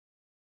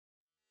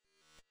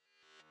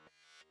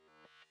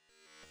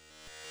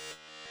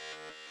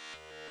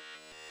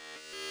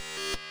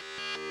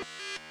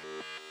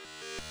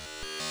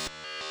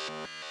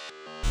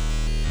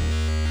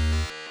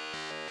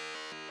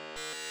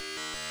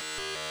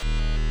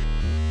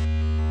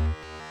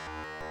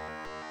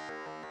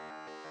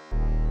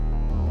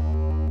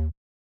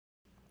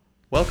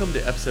Welcome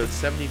to episode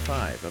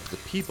 75 of The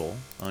People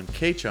on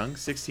K-Chung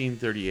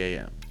 1630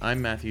 AM.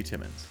 I'm Matthew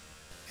Timmons.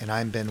 And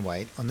I'm Ben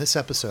White. On this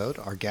episode,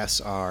 our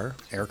guests are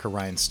Erica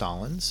Ryan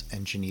Stallones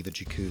and Geneva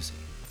Jacuzzi.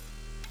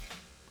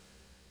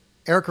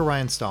 Erica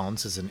Ryan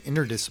Stallones is an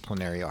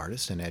interdisciplinary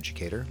artist and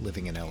educator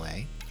living in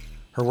LA.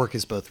 Her work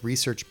is both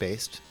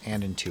research-based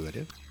and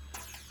intuitive.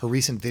 Her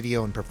recent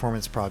video and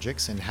performance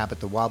projects inhabit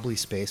the wobbly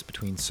space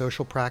between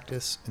social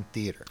practice and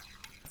theater.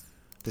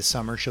 This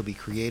summer, she'll be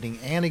creating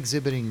and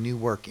exhibiting new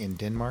work in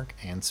Denmark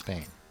and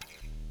Spain.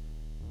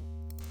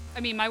 I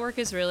mean, my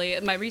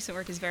recent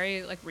work is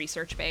very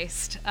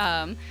research-based,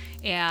 and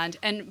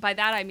by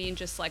that I mean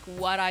just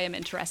what I am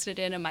interested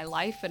in my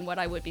life and what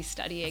I would be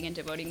studying and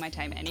devoting my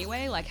time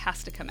anyway,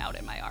 has to come out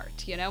in my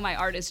art. My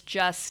art is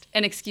just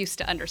an excuse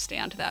to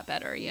understand that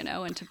better,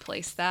 and to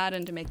place that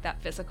and to make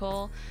that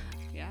physical.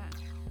 Yeah.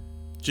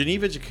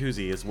 Geneva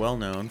Jacuzzi is well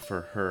known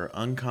for her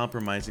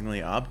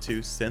uncompromisingly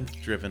obtuse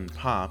synth-driven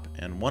pop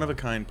and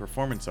one-of-a-kind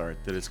performance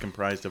art that is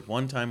comprised of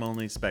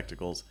one-time-only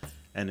spectacles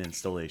and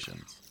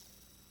installations.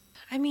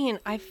 I mean,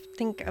 I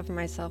think of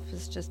myself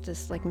as just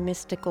this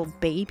mystical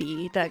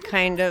baby that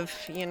kind of,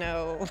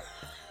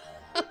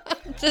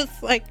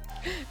 just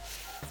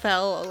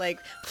fell,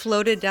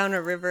 floated down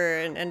a river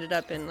and ended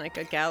up in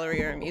a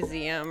gallery or a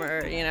museum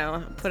or,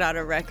 put out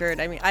a record.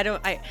 I mean,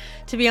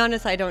 to be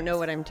honest, I don't know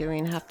what I'm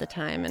doing half the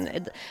time.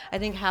 And I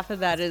think half of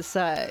that is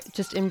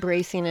just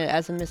embracing it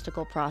as a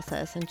mystical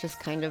process and just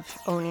kind of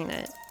owning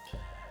it.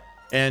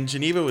 And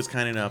Geneva was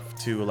kind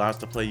enough to allow us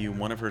to play you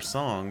one of her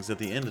songs at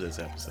the end of this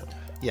episode.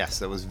 Yes,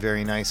 that was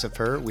very nice of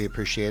her. We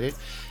appreciate it.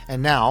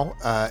 And now,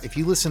 if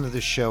you listen to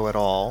this show at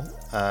all,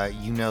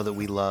 you know that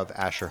we love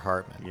Asher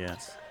Hartman.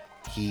 Yes.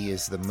 He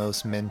is the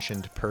most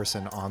mentioned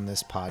person on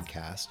this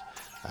podcast.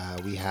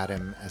 We had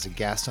him as a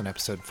guest on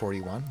episode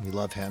 41. We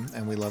love him,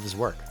 and we love his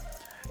work.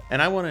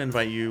 And I want to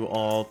invite you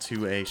all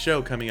to a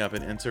show coming up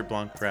at Insert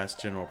Blanc Press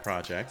General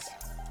Projects.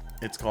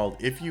 It's called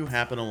If You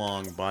Happen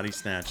Along Body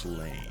Snatch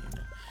Lane.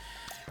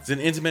 It's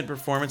an intimate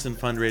performance and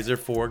fundraiser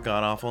for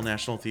God-Awful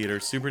National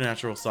Theater's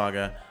supernatural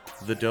saga,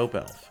 The Dope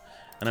Elf.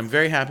 And I'm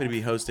very happy to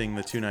be hosting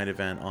the two-night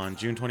event on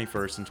June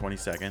 21st and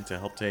 22nd to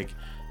help take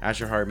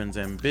Asher Hartman's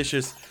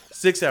ambitious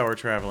 6-hour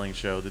traveling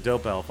show, The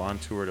Dope Elf, on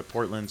tour to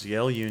Portland's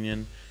Yale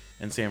Union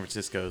and San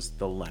Francisco's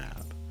The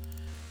Lab.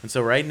 And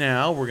so right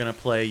now, we're going to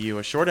play you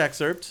a short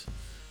excerpt,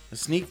 a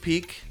sneak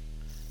peek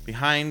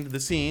behind the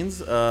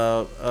scenes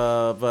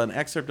of an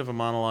excerpt of a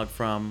monologue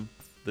from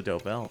The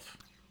Dope Elf.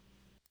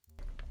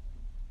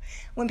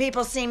 When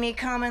people see me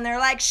coming, they're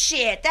like,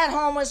 shit, that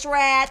homeless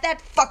rat, that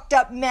fucked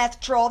up meth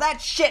troll, that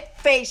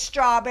shit-faced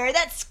strawberry,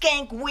 that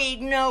skank weed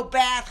no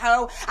bath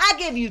hoe, I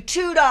give you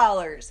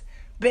 $2.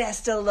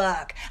 Best of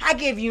luck. I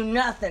give you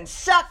nothing.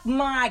 Suck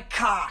my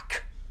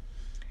cock.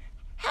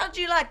 How'd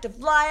you like to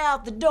fly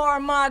out the door,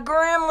 my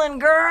gremlin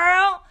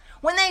girl?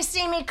 When they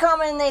see me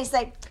coming, they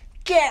say,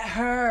 get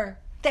her.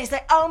 They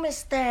say, oh,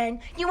 Miss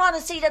Thing, you want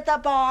a seat at the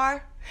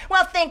bar?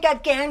 Well, think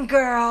again,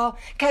 girl,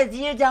 'cause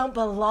you don't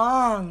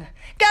belong.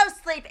 Go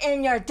sleep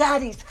in your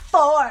daddy's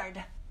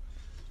Ford.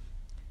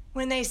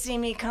 When they see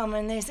me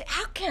coming, they say,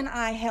 how can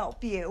I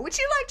help you? Would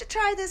you like to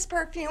try this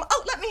perfume?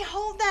 Oh, let me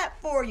hold that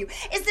for you.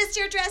 Is this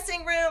your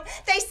dressing room?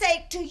 They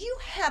say, do you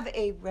have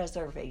a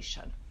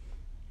reservation?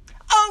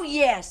 Oh,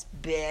 yes,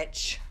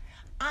 bitch.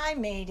 I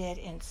made it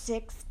in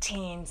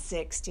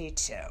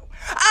 1662.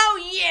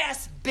 Oh,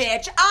 yes,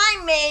 bitch.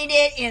 I made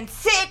it in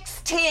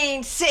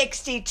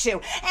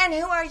 1662. And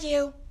who are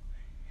you?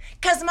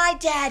 'Cause my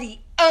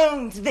daddy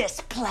owns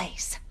this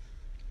place.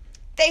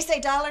 They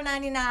say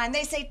 $1.99.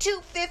 They say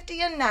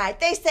 $2.50 a night.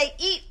 They say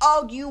eat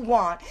all you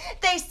want.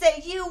 They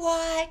say you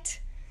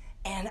what?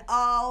 And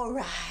all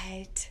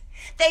right.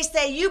 They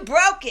say you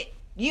broke it.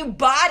 You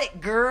bought it,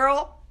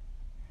 girl.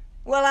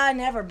 Well, I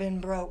never been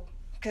broke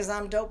 'cause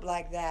I'm dope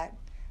like that.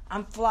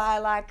 I'm fly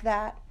like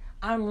that.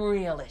 I'm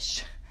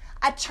realish.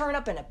 I turn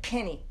up in a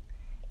penny,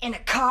 in a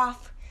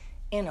cough,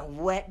 in a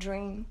wet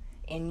dream,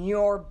 in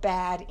your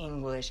bad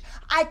English.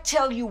 I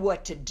tell you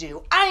what to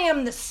do. I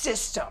am the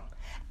system,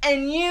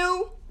 and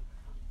you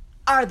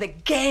are the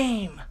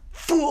game,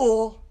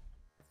 fool.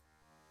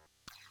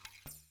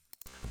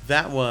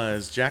 That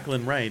was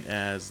Jacqueline Wright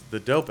as the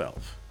Dope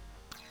Elf.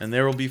 And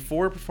there will be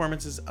 4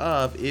 performances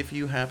of If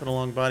You Happen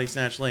Along Body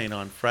Snatch Lane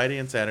on Friday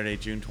and Saturday,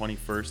 June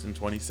 21st and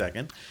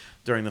 22nd,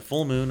 during the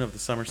full moon of the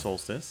summer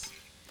solstice.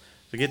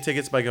 So get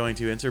tickets by going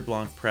to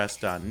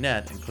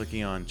intertblancpress.net and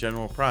clicking on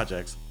General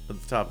Projects at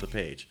the top of the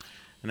page.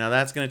 And now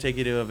that's going to take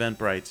you to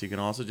Eventbrite, so you can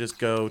also just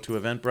go to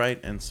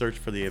Eventbrite and search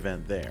for the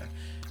event there.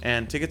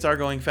 And tickets are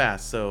going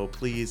fast, so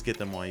please get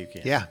them while you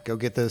can. Yeah, go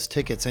get those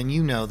tickets. And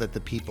you know that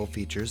The People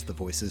features the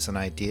voices and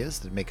ideas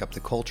that make up the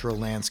cultural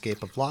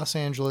landscape of Los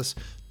Angeles,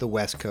 the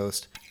West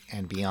Coast,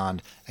 and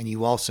beyond. And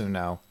you also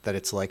know that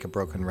it's like a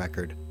broken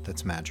record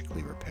that's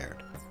magically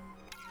repaired.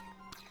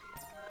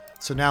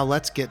 So now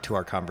let's get to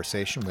our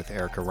conversation with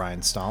Erica Ryan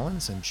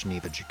Stallones and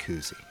Geneva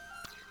Jacuzzi.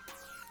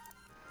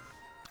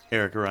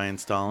 Erica Ryan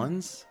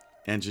Stallones,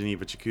 And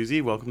Geneva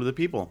Jacuzzi, welcome to the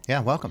people.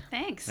 Yeah, welcome.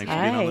 Thanks. Thanks for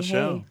being on the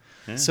show.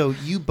 Yeah. So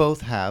you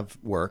both have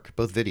work,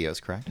 both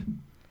videos, correct?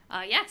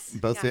 Yes.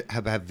 Both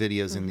have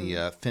videos in the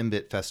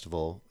Fimbit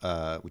Festival,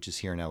 which is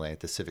here in LA at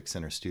the Civic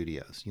Center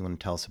Studios. You want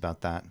to tell us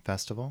about that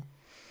festival?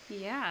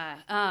 Yeah.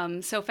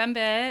 So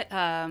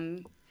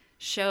Fembit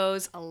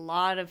shows a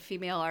lot of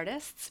female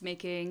artists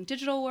making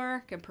digital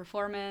work and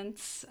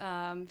performance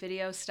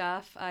video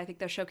stuff. I think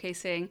they're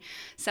showcasing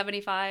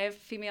 75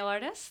 female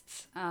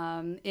artists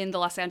in the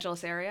Los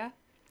Angeles area.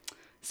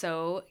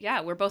 So,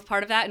 yeah, we're both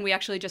part of that, and we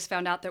actually just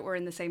found out that we're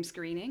in the same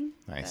screening.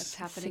 Nice. That's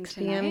happening 6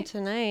 p.m.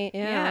 tonight.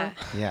 Yeah.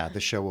 Yeah, the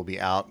show will be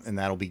out, and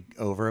that'll be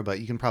over, but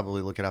you can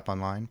probably look it up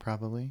online,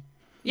 probably.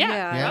 Yeah,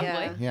 Yeah.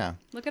 probably. Yeah.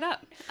 Look it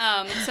up.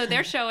 So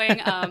they're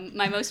showing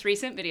my most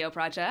recent video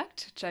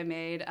project, which I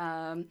made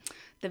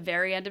the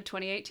very end of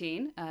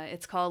 2018.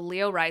 It's called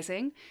Leo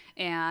Rising,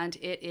 and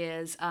it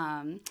is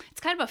it's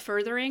kind of a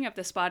furthering of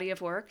this body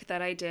of work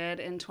that I did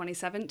in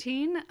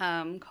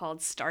 2017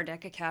 called Star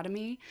Deck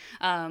Academy,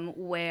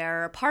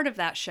 where part of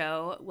that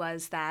show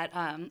was that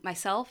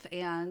myself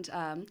and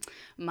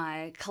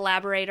my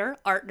collaborator,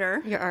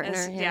 Artner, Your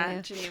Artner,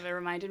 yeah. Geneva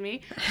reminded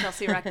me,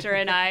 Chelsea Rector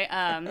and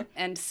I,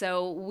 and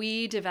so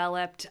we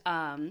developed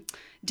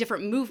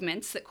different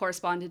movements that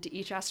corresponded to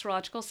each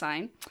astrological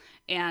sign.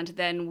 And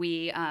then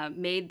we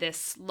made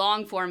this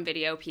long form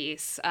video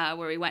piece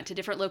where we went to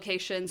different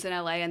locations in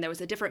LA, and there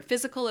was a different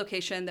physical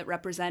location that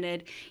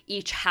represented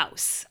each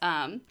house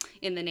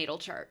in the natal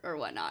chart or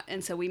whatnot.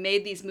 And so we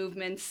made these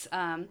movements,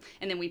 and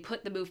then we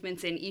put the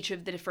movements in each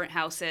of the different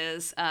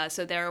houses.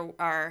 So there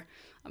are,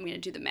 I'm going to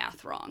do the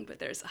math wrong, but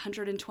there's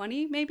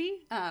 120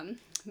 maybe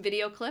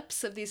video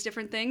clips of these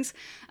different things.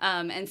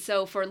 And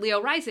so for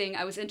Leo Rising,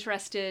 I was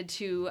interested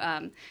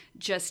to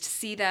just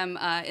see them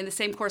in the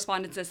same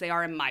correspondence as they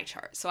are in my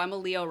chart. So I'm a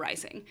Leo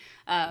Rising.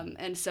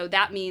 And so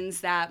that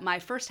means that my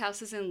first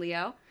house is in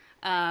Leo.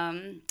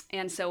 And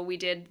so we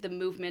did the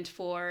movement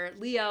for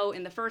Leo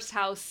in the first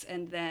house,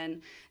 and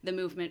then the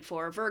movement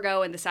for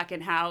Virgo in the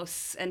second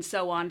house, and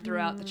so on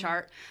throughout the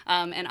chart.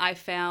 And I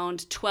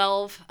found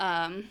 12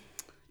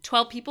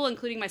 people,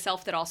 including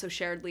myself, that also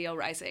shared Leo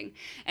Rising.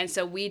 And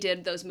so we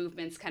did those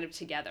movements kind of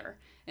together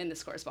in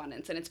this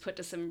correspondence, and it's put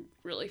to some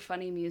really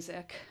funny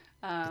music.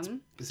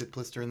 Is it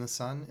Blister in the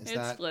Sun? Is It's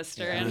that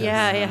Blister yeah. in the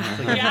Yeah.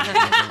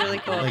 Yeah. It's really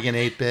cool. Like an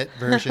 8-bit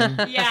version?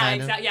 Yeah, kind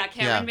of? exactly. Yeah,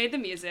 Cameron made the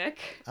music.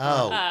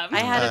 Oh. I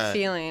had a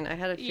feeling. I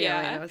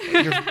yeah. I was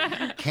like,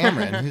 You're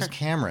Cameron. Who's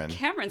Cameron?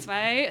 Cameron's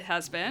my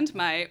husband,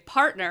 my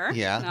partner,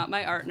 Yeah. not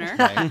my Artner.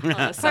 Right.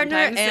 Although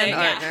sometimes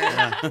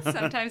and they,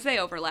 sometimes they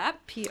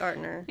overlap. P.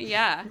 Artner.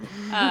 Yeah,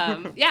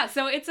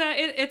 So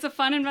it's a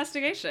fun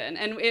investigation,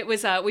 and it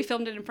was we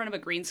filmed it in front of a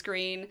green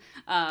screen.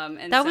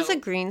 And That was a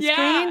green screen?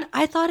 Yeah.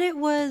 I thought it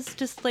was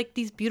just like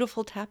these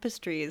beautiful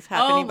tapestries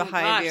happening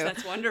behind gosh, you.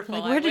 That's wonderful.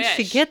 Like, where I did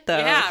she wish. get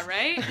those? Yeah,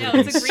 right. No,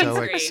 it's a green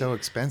screen. So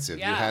expensive.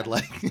 Yeah.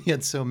 You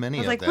had so many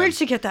I was of like, them. where'd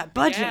she get that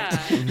budget? Yeah.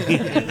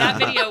 And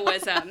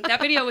that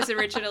video was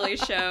originally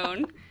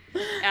shown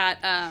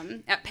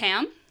at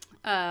PAM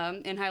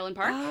in Highland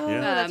Park. Oh,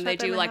 Yeah. that's They right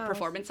by do my like house.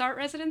 performance art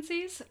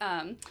residencies.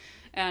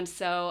 And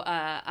so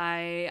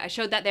I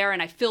showed that there,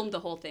 and I filmed the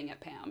whole thing at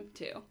PAM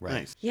too. Right.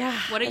 Nice. Yeah.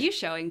 What are you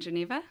showing,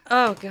 Geneva?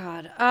 Oh,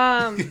 God.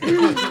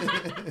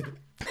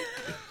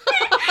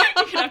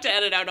 You're gonna have to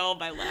edit out all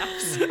my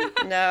laughs.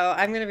 No,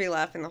 I'm going to be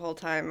laughing the whole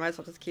time. Might as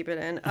well just keep it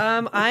in.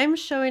 I'm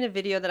showing a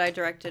video that I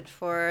directed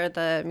for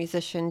the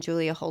musician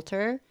Julia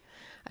Holter.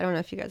 I don't know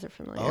if you guys are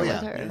familiar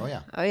with her. Oh,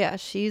 yeah. Oh, yeah.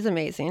 She's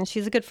amazing.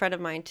 She's a good friend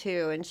of mine,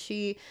 too. And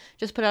she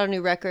just put out a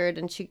new record,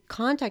 and she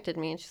contacted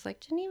me, and she's like,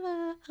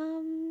 Geneva,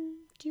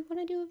 do you want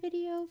to do a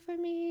video for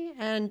me?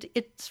 And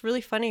it's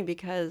really funny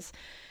because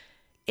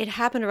it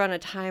happened around a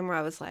time where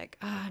I was like,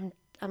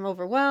 I'm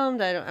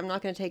overwhelmed. I'm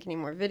not going to take any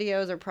more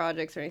videos or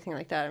projects or anything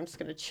like that. I'm just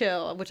going to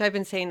chill, which I've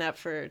been saying that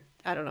for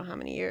I don't know how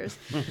many years.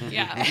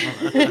 Yeah.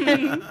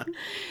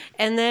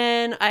 And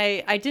then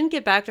I didn't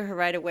get back to her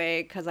right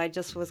away because I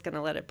just was going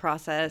to let it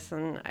process.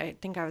 And I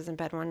think I was in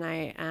bed one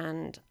night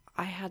and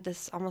I had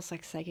this almost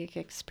like psychic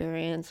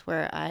experience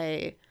where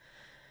I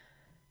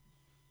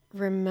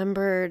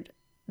remembered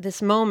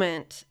this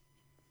moment.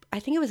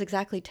 I think it was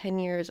exactly 10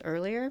 years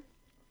earlier,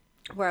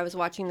 where I was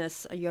watching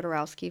this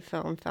Jodorowsky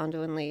film,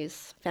 Fando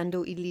Elise.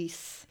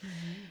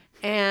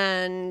 Mm-hmm.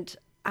 And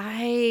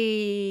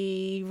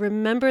I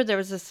remember there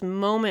was this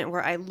moment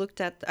where I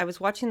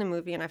was watching the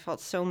movie and I felt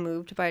so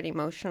moved by it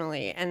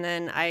emotionally. And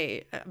then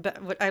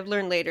but what I've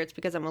learned later, it's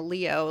because I'm a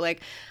Leo.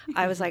 Like,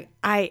 I was like,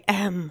 I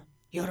am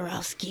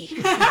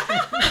Jodorowsky.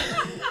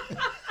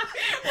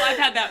 Well, I've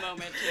had that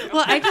moment too.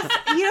 Well, I just,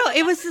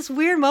 it was this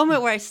weird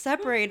moment where I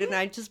separated and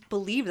I just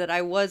believed that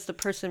I was the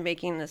person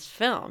making this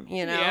film,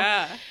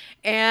 Yeah.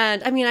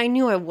 And I mean, I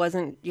knew I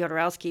wasn't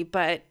Jodorowsky,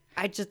 but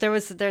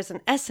there's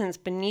an essence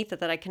beneath it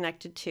that I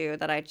connected to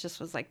that I just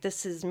was like,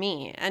 this is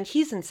me. And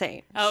he's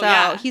insane. Oh, so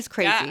yeah. he's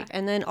crazy. Yeah.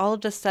 And then all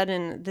of a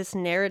sudden, this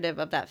narrative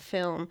of that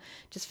film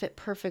just fit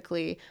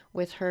perfectly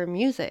with her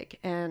music.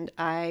 And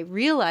I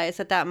realized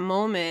at that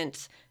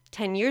moment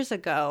 10 years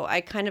ago,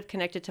 I kind of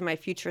connected to my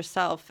future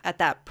self at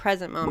that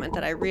present moment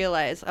that I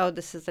realized, oh,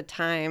 this is the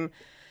time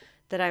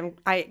that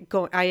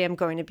I am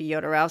going to be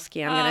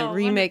Jodorowsky. I'm going to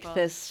remake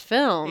wonderful. this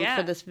film Yeah.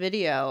 for this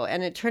video.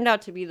 And it turned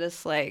out to be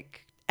this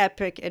like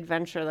epic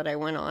adventure that I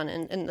went on.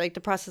 And like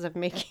the process of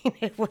making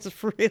it was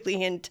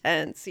really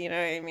intense. You know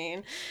what I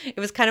mean? It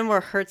was kind of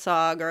more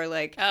Herzog or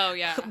like, Oh,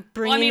 yeah. Well, I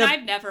bringing mean, the-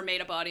 I've never made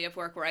a body of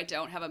work where I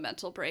don't have a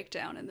mental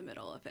breakdown in the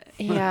middle of it.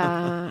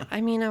 yeah. I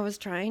mean, I was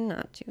trying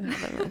not to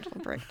have a mental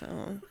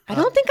breakdown. I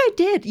don't think I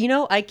did. You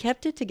know, I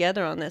kept it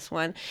together on this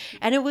one.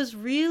 And it was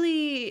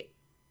really...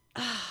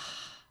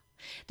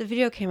 the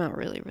video came out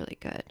really, really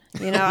good.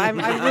 You know, I'm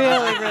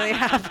really, really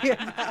happy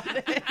about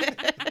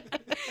it.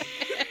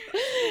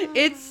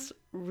 It's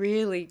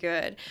really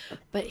good.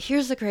 But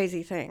here's the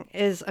crazy thing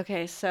is,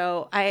 okay,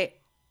 so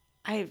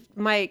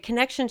my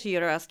connection to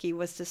Jodorowsky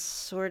was this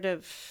sort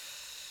of,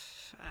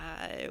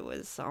 it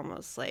was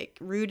almost like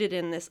rooted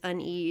in this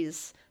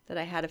unease that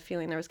I had a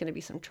feeling there was going to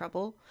be some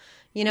trouble.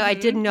 You know, I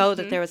did know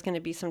that there was going to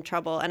be some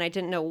trouble, and I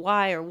didn't know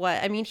why or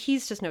what. I mean,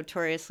 he's just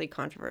notoriously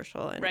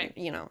controversial, and, Right.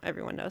 you know,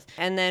 everyone knows.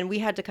 And then we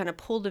had to kind of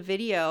pull the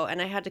video,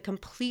 and I had to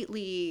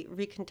completely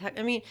recontextualize.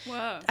 I mean,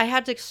 Whoa. I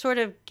had to sort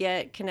of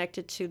get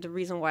connected to the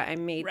reason why I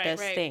made Right, this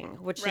right. thing,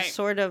 which Right. is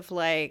sort of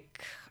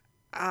like,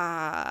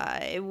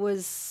 I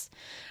was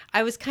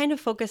kind of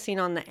focusing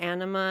on the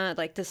anima,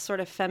 like this sort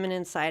of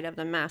feminine side of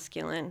the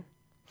masculine.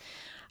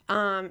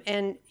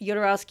 And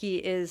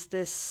Jodorowsky is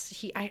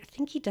this, I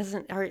think he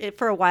doesn't, or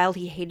for a while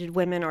he hated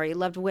women or he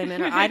loved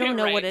women, or I don't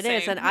know what Right, it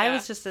is. same, And I yeah.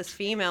 was just this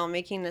female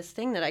making this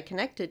thing that I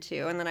connected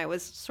to. And then I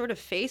was sort of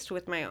faced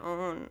with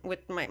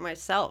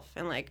myself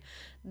and like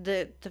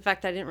the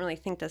fact that I didn't really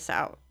think this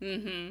out.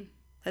 Mm-hmm.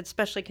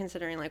 Especially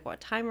considering like what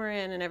time we're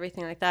in and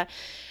everything like that.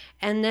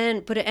 And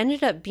then, but it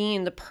ended up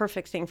being the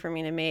perfect thing for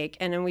me to make.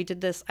 And then we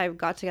did this, I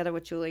got together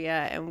with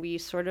Julia and we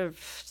sort of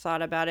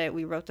thought about it.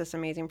 We wrote this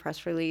amazing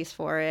press release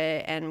for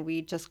it. And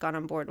we just got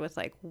on board with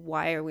like,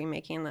 why are we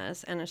making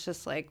this? And it's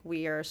just like,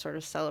 we are sort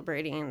of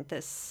celebrating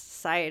this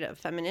side of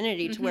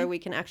femininity to where we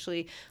can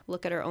actually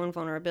look at our own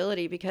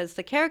vulnerability, because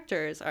the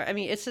characters are, I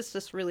mean, it's just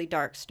this really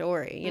dark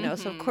story, you know?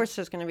 So of course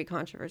there's going to be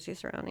controversy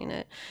surrounding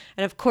it.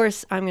 And of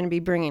course I'm going to be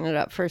bringing it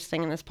up first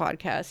thing in this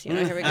podcast, you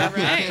know, here we go.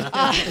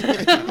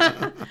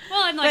 Right.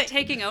 Well, and like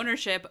taking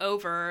ownership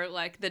over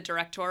like the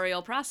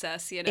directorial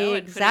process, you know, and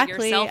putting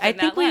Exactly. yourself in I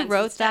that think we lens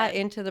wrote that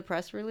instead. into the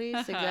press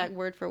release, exact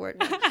word for word.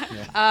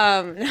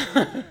 No.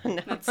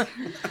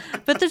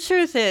 But the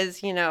truth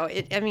is, you know,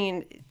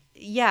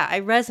 yeah, I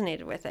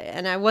resonated with it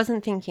and I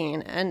wasn't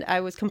thinking, and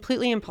I was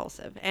completely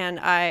impulsive, and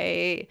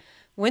I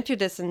went through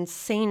this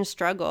insane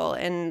struggle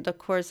in the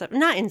course of,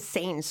 not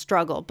insane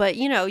struggle, but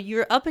you know,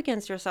 you're up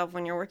against yourself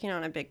when you're working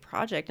on a big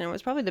project, and it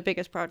was probably the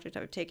biggest project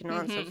I've taken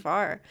on so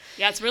far.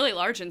 Yeah, it's really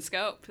large in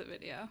scope, the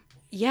video.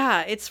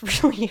 Yeah, it's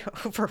really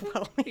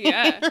overwhelming.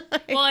 Yeah.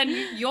 Well, and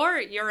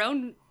your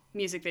own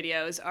music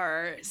videos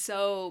are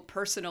so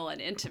personal and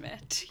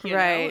intimate, you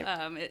Right.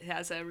 know? It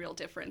has a real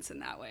difference in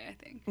that way, I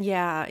think.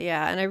 Yeah,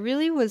 yeah. And I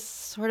really was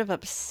sort of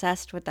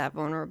obsessed with that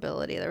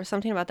vulnerability. There was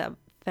something about that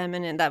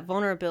feminine, that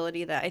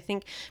vulnerability that I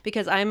think,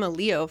 because I'm a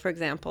Leo, for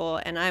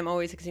example, and I'm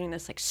always exuding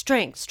this like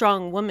strength,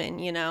 strong woman,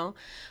 you know?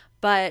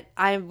 But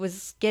I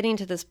was getting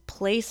to this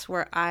place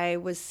where I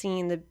was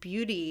seeing the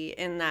beauty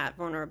in that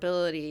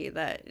vulnerability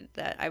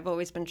that I've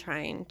always been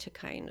trying to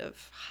kind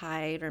of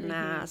hide or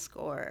mask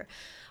or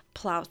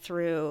plow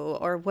through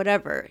or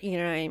whatever, you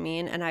know what I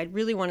mean? And I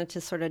really wanted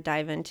to sort of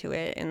dive into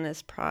it in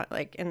this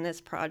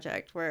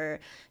project where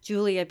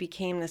Julia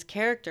became this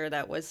character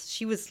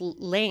she was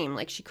lame,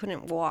 like she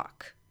couldn't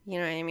walk. You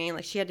know what I mean?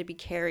 Like she had to be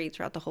carried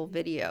throughout the whole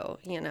video,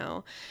 you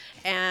know?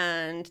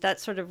 And that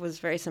sort of was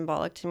very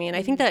symbolic to me. And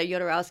I think that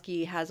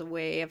Jodorowsky has a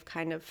way of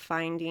kind of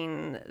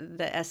finding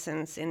the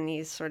essence in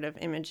these sort of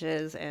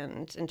images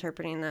and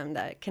interpreting them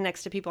that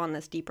connects to people on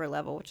this deeper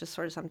level, which is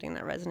sort of something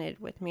that resonated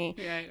with me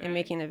in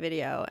making the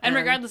video. And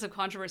regardless of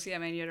controversy, I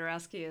mean,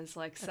 Jodorowsky is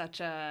like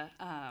such a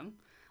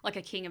like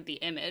a king of the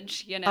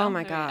image, you know? Oh my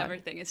I mean, God.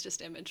 everything is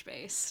just image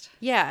based.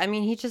 Yeah, I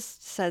mean, he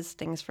just says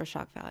things for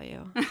shock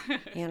value.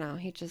 You know,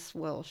 he just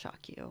will shock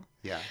you.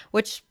 Yeah.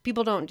 Which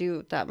people don't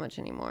do that much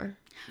anymore.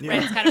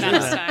 Right, it's kind of out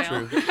of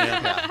style. True.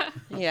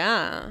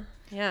 Yeah.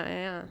 Yeah.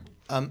 Yeah.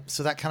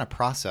 So that kind of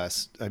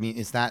process, I mean,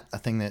 is that a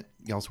thing that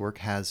y'all's work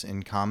has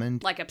in common?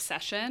 Like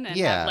obsession and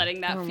Yeah. not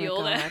letting that Oh my fuel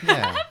the God.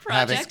 Yeah.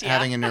 project.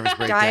 Having a nervous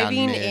breakdown.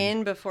 Diving mid.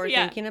 in before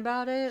Yeah. thinking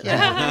about it. No,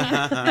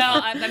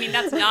 I mean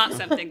that's not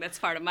something that's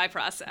part of my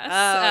process.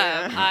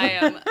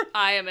 I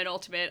am an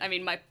ultimate. I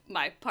mean,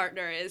 my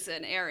partner is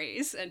an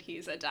Aries and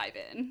he's a dive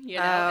in. You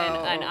know,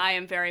 and I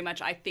am very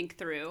much. I think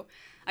through.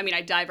 I mean,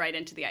 I dive right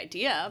into the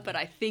idea, but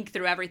I think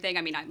through everything.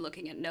 I mean, I'm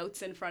looking at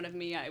notes in front of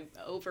me. I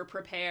over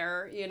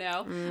prepare. You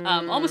know,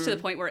 almost to the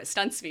point where it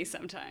stunts me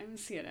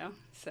sometimes. You know,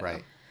 so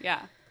Right.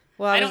 yeah.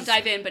 Well, I don't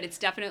dive in, but it's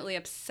definitely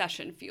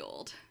obsession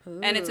fueled,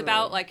 and it's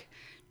about like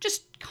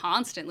just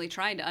constantly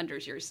trying to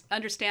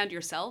understand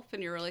yourself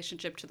and your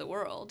relationship to the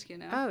world. You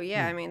know. Oh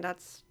yeah, I mean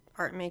that's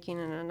art making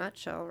in a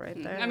nutshell,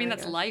 right there. I mean,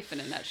 that's guess. life in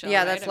a nutshell. Yeah,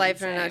 right? that's I mean,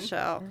 life in a same.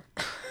 nutshell.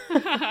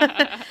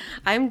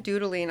 I'm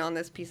doodling on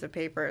this piece of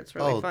paper. It's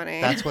really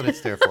funny. That's what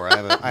it's there for.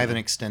 I have an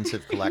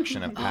extensive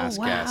collection of past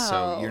guests, so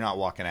wow. you're not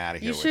walking out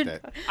of here You with should-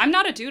 it. I'm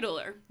not a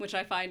doodler, which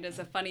I find is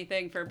a funny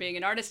thing for being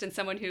an artist and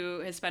someone who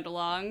has spent a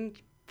long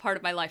part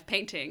of my life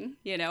painting.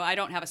 You know, I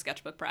don't have a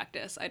sketchbook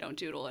practice. I don't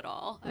doodle at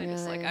all. I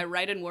just Really? I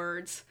write in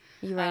words.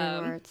 You write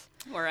in words.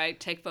 Or I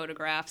take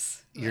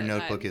photographs. Your But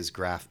notebook is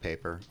graph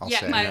paper. I'll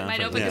Yeah, say. my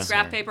for notebook the is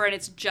graph listener. paper and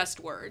it's just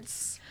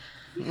words.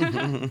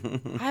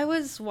 I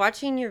was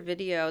watching your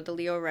video, the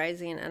Leo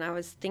Rising, and I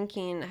was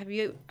thinking,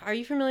 are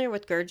you familiar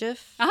with Gurdjieff?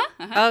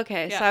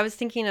 Okay, so Yeah. I was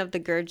thinking of the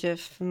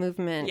Gurdjieff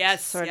movement.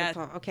 Yes, Of. yes.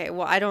 Okay,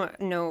 well, I don't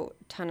know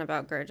a ton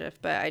about Gurdjieff,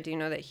 but I do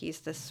know that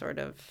he's this sort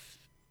of,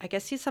 I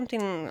guess he's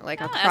something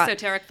like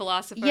Esoteric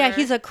philosopher. Yeah,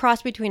 he's a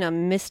cross between a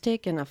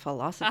mystic and a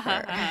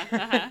philosopher.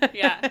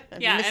 Yeah.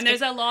 And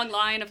there's a long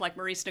line of like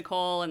Maurice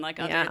Nicole and like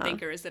other Yeah.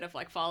 thinkers that have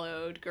like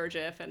followed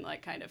Gurdjieff and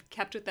like kind of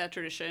kept with that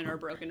tradition or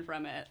broken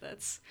from it.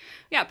 That's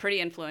pretty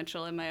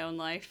influential in my own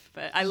life.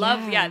 But I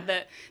love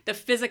the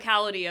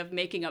physicality of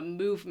making a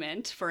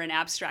movement for an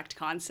abstract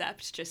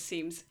concept just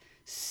seems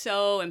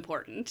so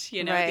important,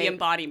 you know, Right. the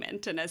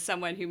embodiment. And as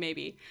someone who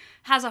maybe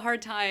has a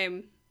hard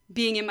time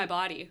being in my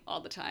body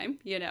all the time,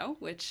 you know,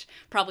 which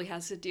probably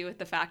has to do with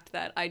the fact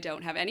that I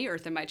don't have any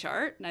earth in my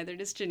chart. Neither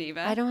does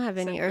Geneva. I don't have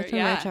any earth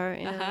in my chart,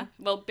 yeah.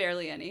 Well,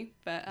 barely any,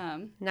 but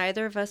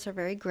Neither of us are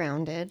very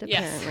grounded,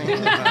 yes.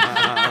 apparently.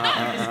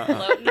 Just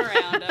floating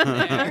around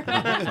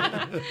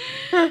up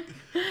there.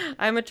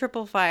 I'm a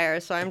triple fire,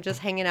 so I'm just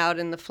hanging out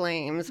in the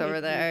flames over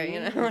there, you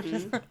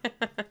know.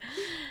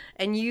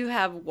 And you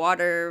have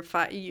water.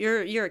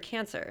 You're a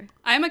Cancer.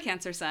 I'm a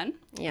Cancer sun.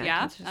 Yeah, Yeah.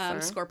 Cancer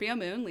sun. Scorpio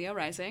moon, Leo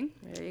rising.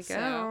 There you So,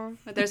 go.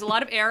 but there's a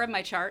lot of air in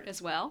my chart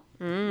as well.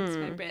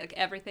 It's like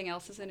everything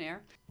else is in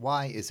air.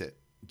 Why is it,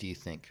 do you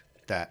think,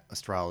 that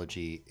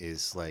astrology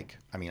is like,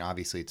 I mean,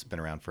 obviously it's been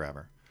around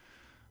forever,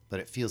 but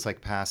it feels like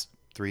past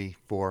 3,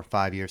 4,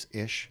 5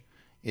 years-ish,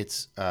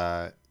 it's,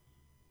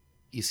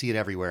 you see it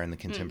everywhere in the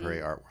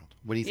contemporary art world.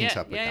 What do you think's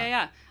up with that?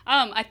 Yeah.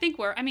 I think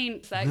we're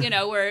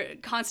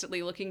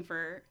constantly looking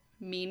for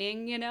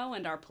meaning, you know,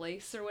 and our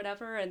place or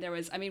whatever. And there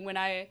was, when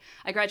I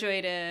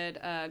graduated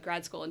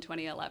grad school in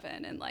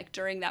 2011, and like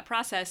during that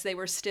process, they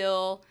were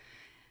still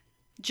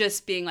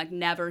just being like,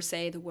 never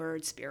say the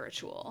word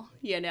spiritual,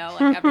 you know,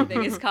 like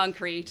everything is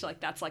concrete. Like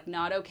that's like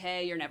not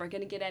okay. You're never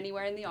going to get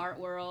anywhere in the art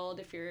world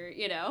if you're,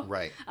 you know,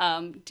 Right.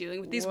 Dealing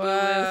with these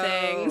woo-woo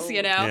things,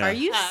 you know. Yeah. Are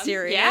you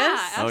serious? Yeah,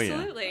 Oh, yeah.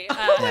 absolutely.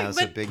 Yeah,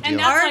 it's a big deal. And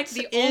that's like Art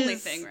the only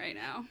is- thing right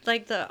now.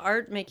 Like the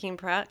art making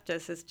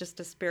practice is just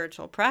a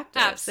spiritual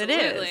practice. Absolutely,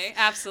 It is.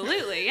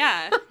 absolutely,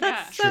 yeah,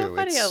 yeah. so True.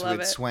 funny, I love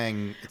it.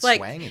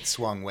 It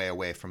swung way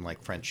away from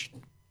like French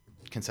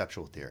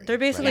conceptual theory. They're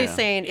basically Right.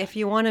 saying if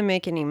you want to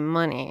make any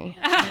money,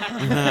 Well,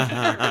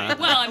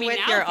 I mean, With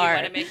now your if you want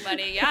to art. make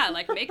money, yeah,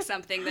 like make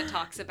something that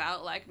talks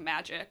about like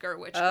magic or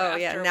witchcraft. Oh,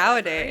 yeah, or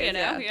nowadays,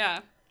 whatever, you know,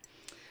 yeah.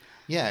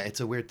 Yeah, it's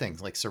a weird thing.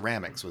 Like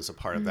ceramics was a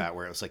part of that,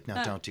 where it was like,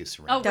 no, don't do Oh,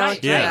 ceramics. Don't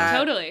right, do right, that.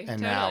 totally.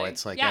 And now totally.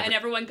 it's like yeah, and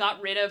everyone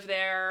got rid of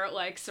their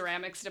like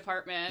ceramics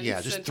departments. Yeah,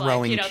 just and,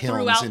 throwing like, kilns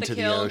threw out into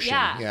the kiln. ocean.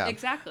 Yeah, Yeah.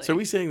 exactly. So are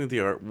we saying that the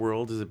art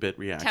world is a bit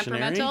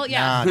reactionary? temperamental?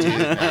 Yeah,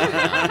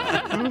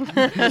 Nah,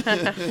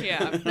 dude.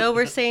 yeah. no,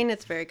 we're saying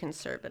it's very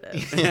conservative.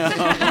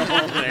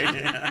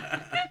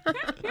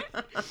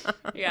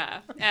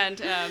 Yeah, and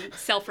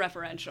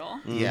self-referential.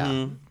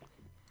 Yeah.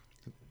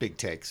 Big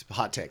takes,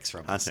 hot takes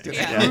from Hot us. takes,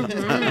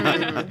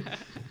 Yeah.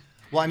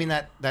 Well, I mean,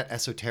 that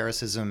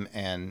esotericism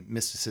and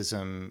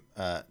mysticism,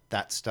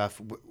 that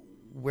stuff,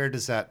 where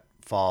does that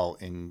fall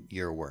in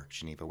your work,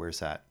 Geneva? Where's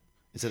that?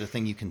 Is it a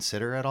thing you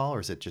consider at all, or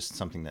is it just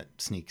something that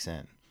sneaks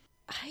in?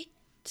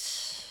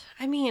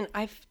 I mean,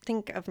 I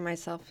think of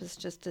myself as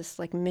just this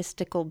like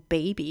mystical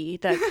baby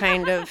that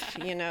kind of,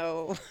 you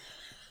know,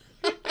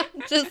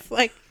 just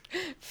like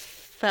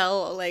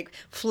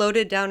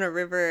floated down a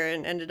river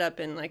and ended up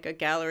in like a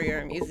gallery or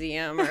a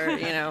museum or,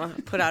 you know,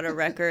 put out a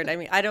record. I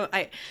mean,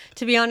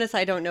 to be honest,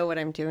 I don't know what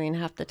I'm doing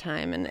half the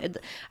time. And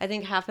I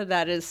think half of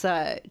that is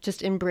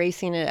just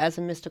embracing it as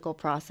a mystical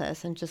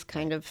process and just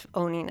kind of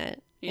owning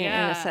it. In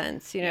a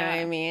sense, you know what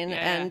I mean?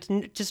 Yeah.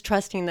 And just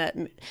trusting that,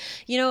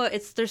 you know,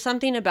 there's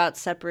something about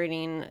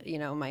separating, you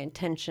know, my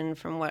intention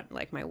from what,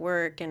 like my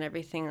work and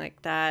everything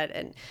like that.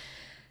 And,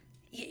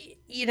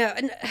 you know,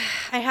 and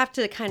I have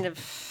to kind of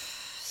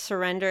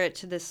surrender it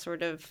to this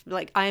sort of,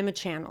 like, I'm a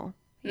channel,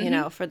 you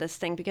know, for this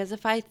thing. Because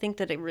if I think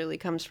that it really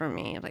comes from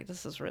me, like,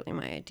 this is really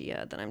my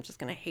idea, then I'm just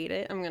going to hate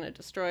it. I'm going to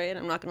destroy it.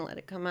 I'm not going to let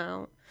it come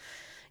out,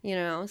 you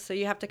know? So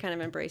you have to kind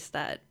of embrace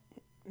that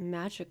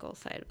magical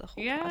side of the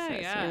whole process,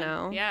 you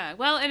know? Yeah.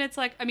 Well, and it's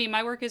like, I mean,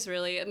 my recent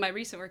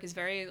work is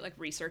very like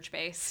research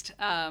based.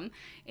 And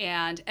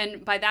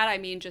by that, I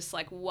mean, just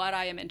like what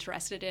I am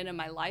interested in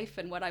my life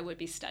and what I would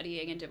be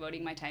studying and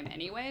devoting my time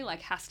anyway,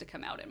 like has to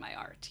come out in my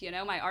art, you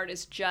know? My art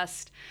is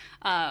just,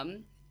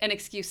 an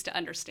excuse to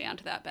understand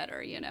that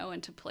better, you know,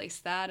 and to place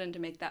that and to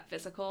make that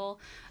physical.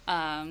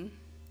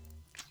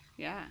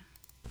 Yeah.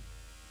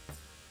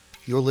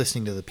 You're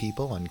listening to The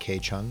People on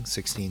KCHUNG,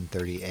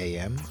 1630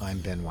 AM. I'm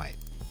Ben White.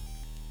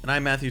 And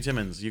I'm Matthew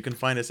Timmons. You can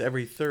find us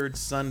every third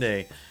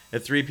Sunday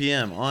at 3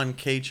 p.m. on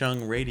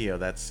K-Chung Radio.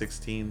 That's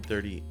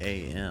 1630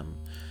 a.m.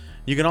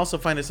 You can also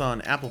find us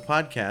on Apple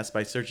Podcasts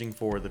by searching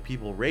for The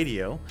People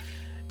Radio.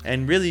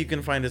 And really, you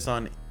can find us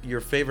on your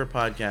favorite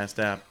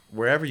podcast app,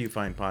 wherever you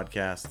find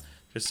podcasts.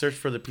 Just search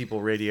for The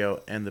People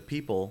Radio, and the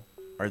people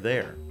are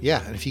there.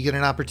 Yeah, and if you get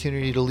an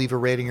opportunity to leave a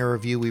rating or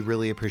review, we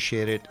really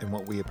appreciate it. And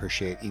what we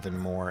appreciate even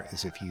more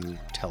is if you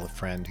tell a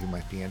friend who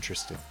might be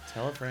interested.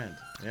 Tell a friend,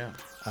 yeah.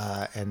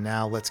 And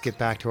now let's get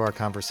back to our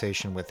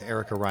conversation with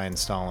Erica Ryan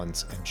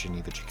Stallones and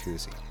Geneva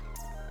Jacuzzi.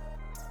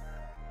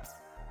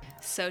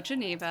 So,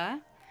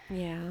 Geneva,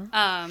 Yeah.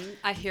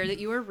 I hear that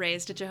you were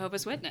raised a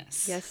Jehovah's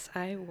Witness. Yes,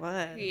 I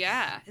was.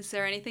 Yeah. Is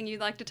there anything you'd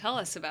like to tell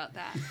us about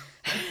that?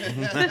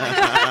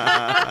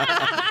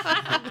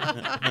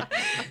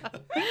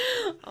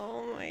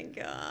 Oh my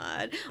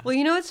God. Well,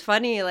 you know, it's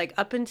funny. Like,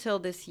 up until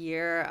this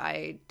year,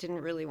 I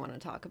didn't really want to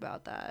talk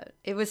about that.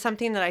 It was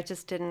something that I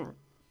just didn't,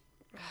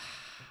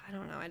 I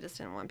don't know. I just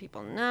didn't want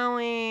people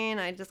knowing.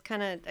 I just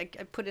kind of, I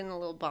put it in a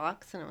little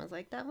box and I was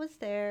like, that was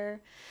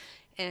there.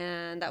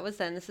 And that was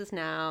then. This is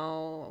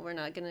now. We're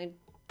not going to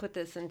put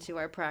this into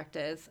our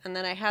practice. And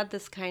then I had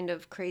this kind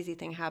of crazy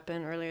thing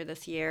happen earlier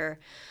this year.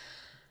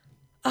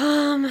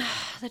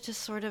 That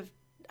just sort of,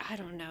 I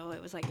don't know.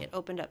 It was like it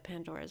opened up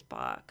Pandora's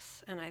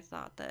box. And I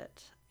thought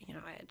that, you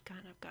know, I had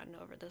kind of gotten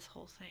over this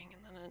whole thing.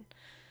 And then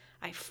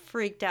I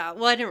freaked out.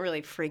 Well, I didn't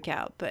really freak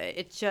out, but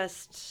it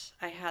just,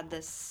 I had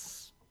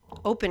this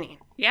opening.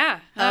 Yeah.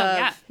 Oh,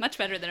 yeah. Much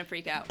better than a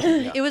freak out.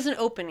 It was an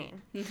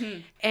opening.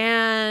 Mm-hmm.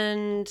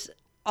 And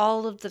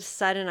all of the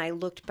sudden, I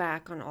looked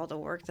back on all the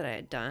work that I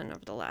had done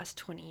over the last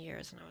 20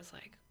 years, and I was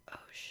like, oh,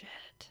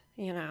 shit.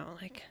 You know,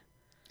 like...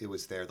 It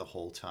was there the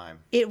whole time.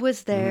 It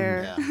was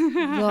there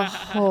the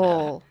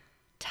whole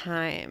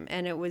time.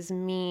 And it was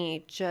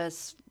me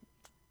just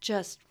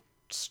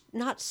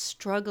not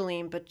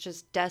struggling, but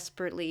just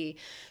desperately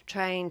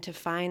trying to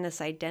find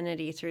this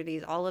identity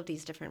through all of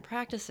these different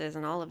practices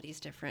and all of these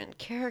different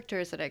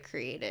characters that I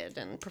created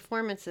and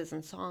performances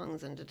and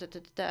songs and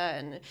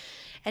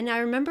and I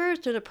remember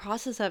through the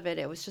process of it,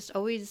 it was just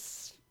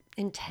always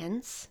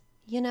intense.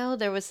 You know,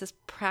 there was this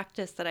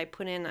practice that I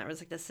put in that was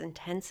like this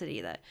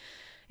intensity that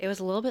it was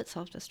a little bit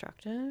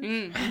self-destructive.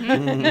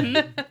 Mm-hmm.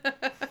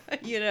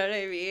 You know what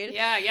I mean?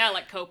 Yeah,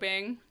 like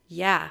coping.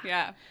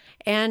 Yeah.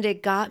 And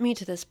it got me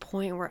to this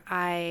point where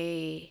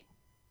I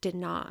did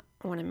not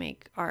want to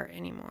make art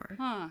anymore.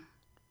 Huh.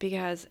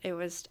 Because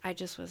I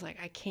just was like,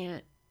 I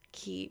can't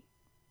keep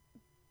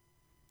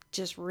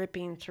just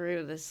ripping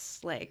through this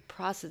like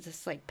process,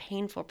 this like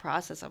painful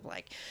process of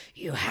like,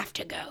 you have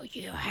to go,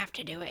 you have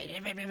to do it.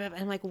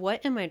 And like,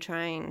 what am I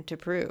trying to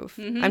prove?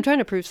 Mm-hmm. I'm trying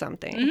to prove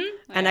something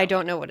and I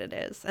don't know what it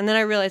is. And then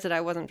I realized that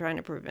I wasn't trying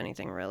to prove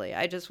anything really.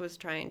 I just was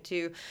trying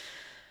to,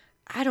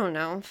 I don't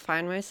know,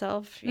 find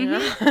myself, you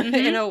know,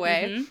 in a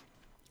way. Mm-hmm.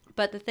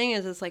 But the thing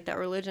is, it's like that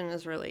religion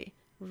is really,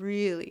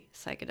 really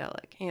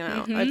psychedelic, you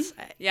know. Mm-hmm.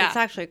 It's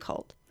actually a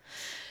cult.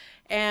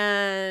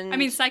 And I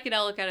mean,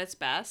 psychedelic at its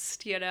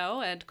best, you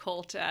know, and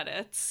cult at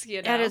its,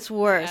 you know, at its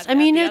worst. I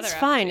mean, it's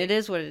fine. It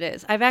is what it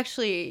is. I've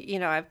actually, you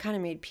know, I've kind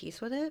of made peace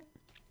with it.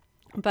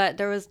 But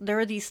there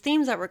were these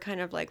themes that were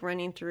kind of like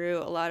running through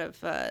a lot of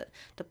the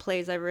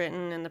plays I've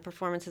written and the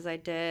performances I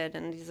did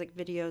and these like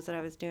videos that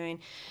I was doing.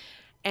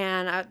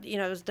 And,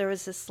 there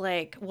was this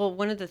like, well,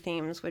 one of the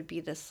themes would be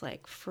this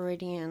like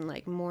Freudian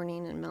like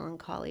mourning and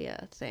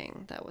melancholia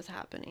thing that was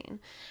happening.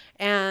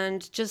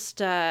 And just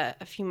a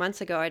few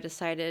months ago, I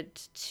decided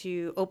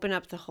to open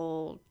up the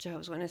whole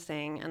Jehovah's Witness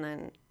thing and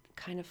then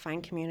kind of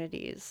find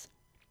communities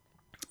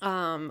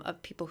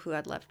of people who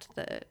had left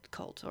the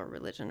cult or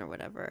religion or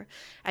whatever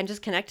and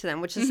just connect to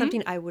them, which is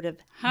something I would have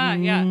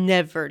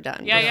never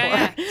done before.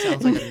 Yeah.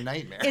 Sounds like a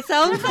nightmare. It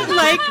sounds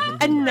like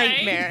a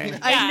nightmare. Right?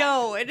 I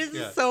know. It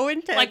is so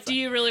intense. Like, do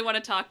you really want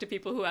to talk to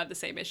people who have the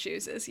same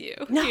issues as you?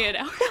 No, you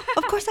know? No,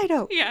 of course I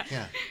don't. Yeah.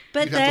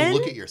 But you'd then have to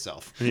look at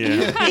yourself.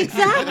 Yeah.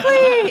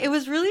 Exactly. It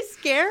was really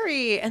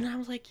scary. And I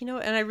was like, and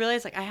I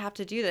realized like I have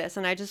to do this.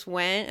 And I just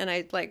went and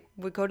I like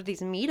would go to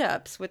these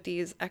meetups with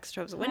these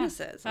ex-Jehovah's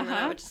Witnesses. And then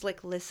I would just like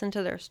listen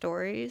to their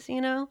stories,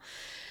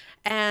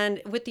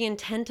 and with the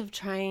intent of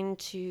trying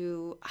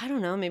to, I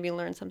don't know, maybe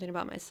learn something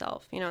about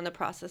myself, in the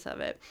process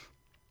of it.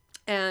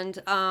 And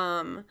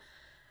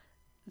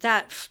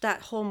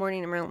that whole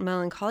mourning and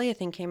melancholia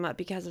thing came up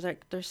because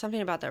there's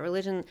something about that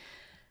religion.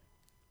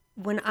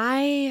 When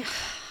I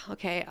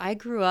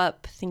grew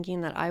up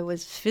thinking that I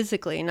was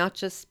physically, not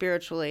just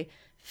spiritually,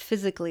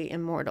 physically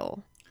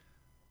immortal.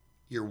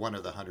 You're one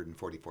of the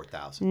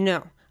 144,000.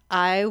 No.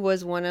 I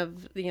was one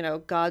of,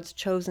 God's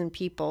chosen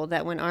people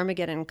that when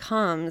Armageddon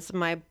comes,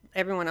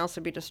 everyone else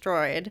would be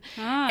destroyed.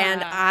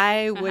 And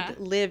I would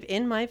live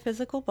in my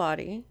physical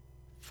body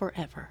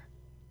forever.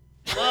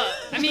 Well,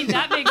 I mean,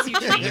 that makes you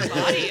treat your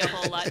body a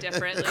whole lot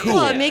differently.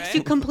 Well, it too, makes right?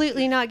 you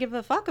completely not give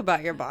a fuck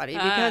about your body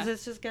because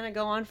it's just going to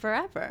go on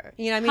forever.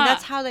 You know, I mean,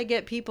 that's how they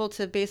get people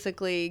to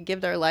basically give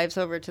their lives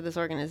over to this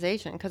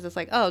organization because it's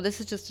like, oh, this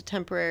is just a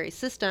temporary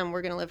system.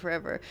 We're going to live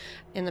forever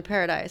in the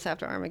paradise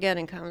after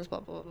Armageddon comes,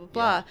 blah, blah, blah,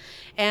 blah. Yeah.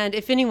 And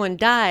if anyone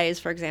dies,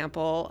 for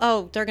example,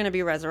 oh, they're going to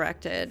be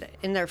resurrected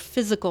in their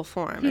physical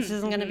form. This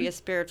isn't going to be a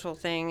spiritual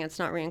thing. It's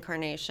not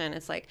reincarnation.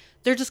 It's like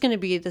they're just going to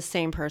be the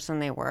same person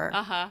they were.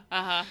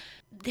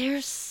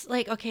 There's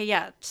like, okay,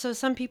 yeah. So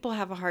some people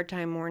have a hard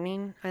time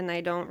mourning and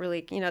they don't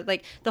really, you know,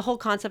 like the whole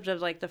concept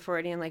of like the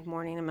Freudian like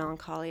mourning and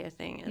melancholia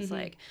thing is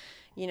like,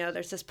 you know,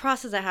 there's this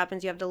process that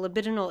happens. You have the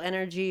libidinal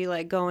energy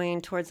like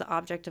going towards the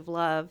object of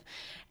love.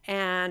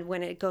 And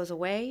when it goes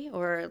away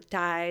or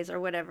dies or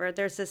whatever,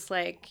 there's this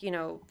like, you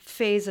know,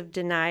 phase of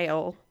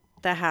denial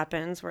that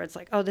happens where it's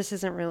like, oh, this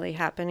isn't really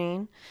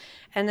happening.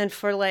 And then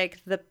for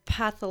like the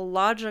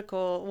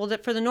pathological, well,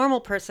 for the normal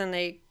person,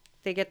 they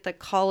get the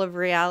call of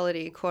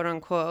reality, quote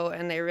unquote,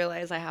 and they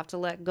realize I have to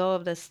let go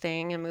of this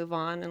thing and move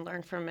on and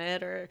learn from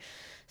it or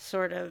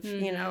sort of,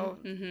 you know,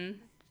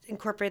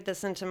 incorporate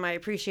this into my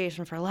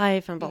appreciation for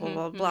life and blah, blah,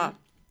 blah, blah.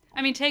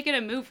 I mean, take it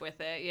and move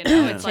with it, you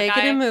know. It's take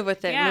it and move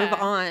with it. Yeah. Move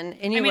on.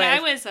 Anyway, I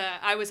mean,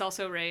 I was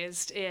also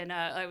raised in.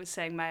 I was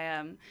saying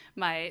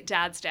my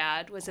dad's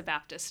dad was a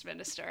Baptist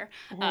minister.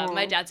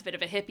 My dad's a bit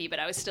of a hippie, but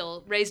I was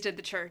still raised in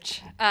the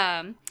church.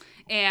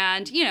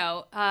 And you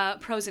know,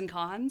 pros and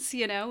cons,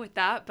 you know, with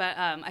that. But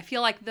I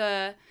feel like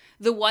the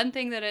one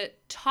thing that it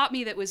taught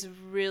me that was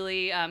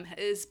really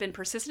has been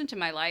persistent in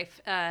my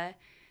life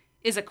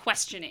is a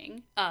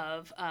questioning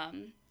of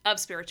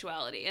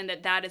spirituality, and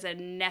that is a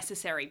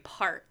necessary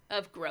part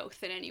of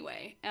growth in any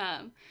way.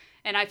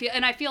 And I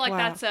feel like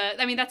that's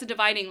a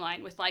dividing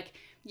line with like,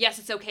 yes,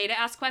 it's okay to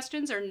ask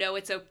questions, or no,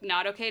 it's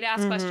not okay to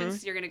ask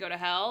questions. You're going to go to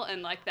hell,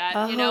 and like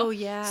that, you know?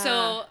 Yeah.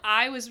 So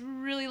I was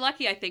really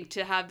lucky, I think,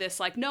 to have this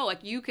like, no,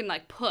 like you can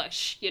like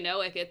push, you know,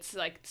 like it's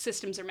like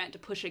systems are meant to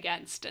push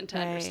against and to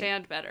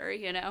understand better,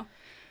 you know?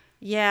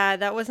 Yeah,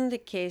 that wasn't the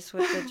case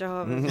with the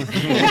Jehovah's.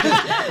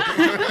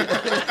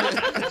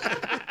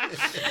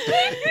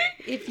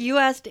 If you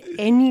asked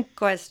any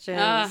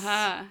questions,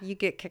 you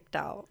get kicked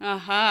out.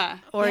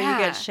 Or you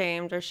get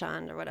shamed or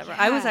shunned or whatever.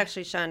 I was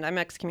actually shunned. I'm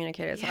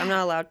excommunicated, so I'm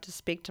not allowed to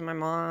speak to my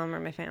mom or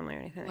my family or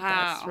anything like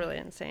that. It's really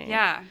insane.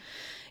 Yeah.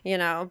 You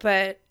know,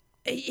 but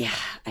yeah,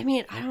 I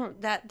mean,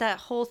 that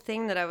whole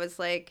thing that I was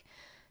like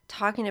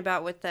talking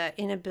about with the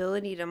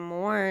inability to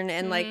mourn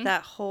and like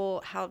that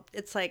whole how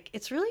it's like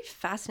it's really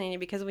fascinating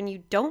because when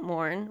you don't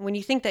mourn, when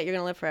you think that you're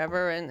gonna live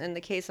forever, and in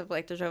the case of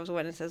like the Jehovah's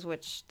Witnesses,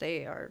 which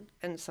they are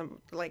in some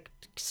like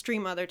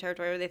extreme other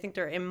territory where they think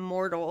they're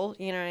immortal,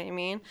 you know what I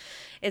mean?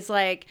 It's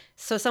like,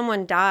 so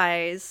someone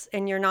dies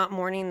and you're not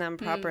mourning them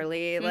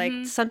properly,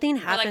 like something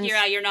happens. Or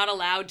like you're not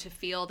allowed to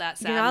feel that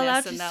sadness. You're not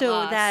allowed to, and that so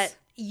loss. that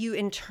you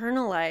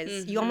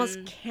internalize, you almost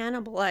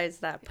cannibalize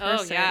that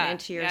person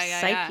into your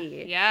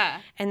psyche. Yeah.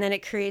 And then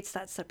it creates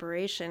that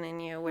separation in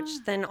you, which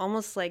then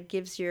almost like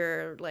gives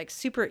your like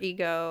super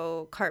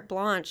ego carte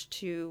blanche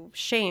to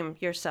shame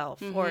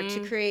yourself or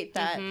to create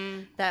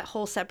that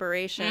whole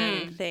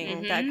separation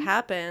thing that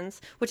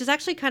happens, which is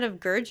actually kind of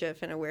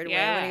Gurdjieff in a weird way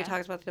when he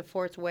talks about the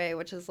fourth way,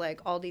 which is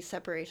like all these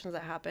separations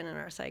that happen in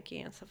our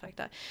psyche and stuff like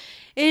that.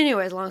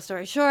 Anyways, long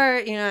story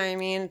short, you know what I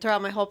mean?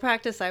 Throughout my whole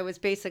practice, I was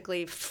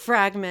basically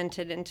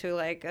fragmented into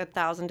like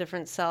 1,000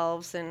 different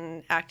selves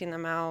and acting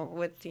them out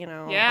with, you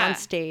know, on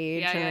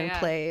stage and in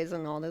plays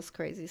and all this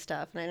crazy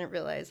stuff. And I didn't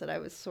realize that I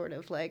was sort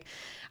of like,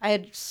 I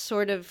had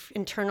sort of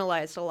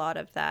internalized a lot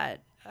of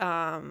that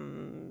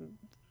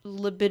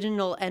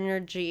libidinal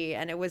energy,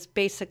 and it was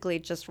basically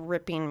just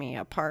ripping me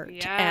apart.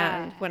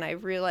 And when I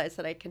realized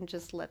that I can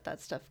just let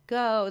that stuff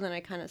go, then I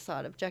kind of saw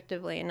it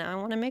objectively, and now I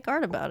want to make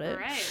art about it.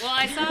 Right. Well,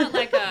 I saw it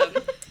like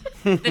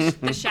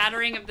the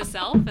shattering of the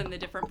self and the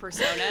different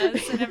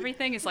personas and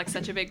everything is like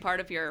such a big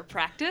part of your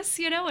practice,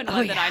 you know, and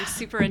one that I'm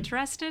super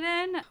interested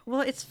in.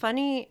 Well, it's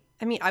funny.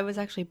 I mean, I was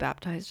actually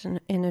baptized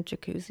in a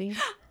jacuzzi.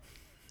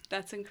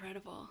 That's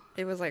incredible.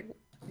 It was like,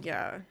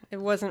 yeah, it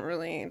wasn't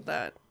really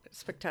that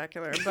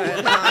spectacular,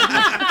 but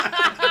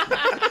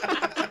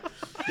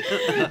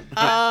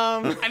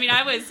I mean,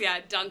 I was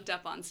dunked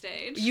up on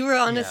stage. You were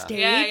on a stage?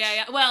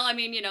 Yeah. Well, I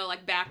mean, you know,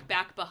 like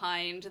back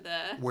behind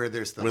the where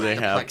there's the where they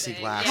have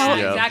plexiglass.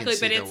 Exactly,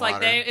 but it's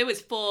like it was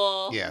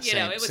full. Yeah, you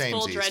know, it was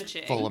full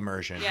drenching, full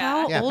immersion.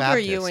 How old were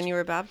you when you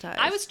were baptized?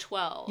 I was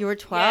 12. You were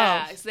 12.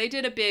 Yeah, so they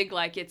did a big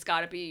like it's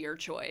got to be your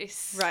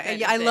choice. Right.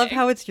 Yeah, I love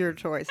how it's your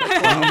choice.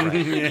 At 12,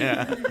 right?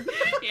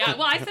 Yeah.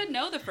 Well, I said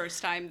no the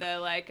first time though.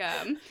 Like,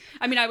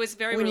 I mean, I was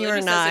very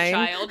religious as a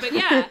child, but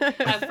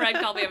a friend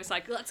called me. I was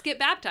like, let's get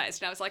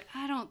baptized, and I was like,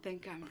 I don't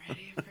think I'm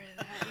ready for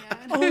that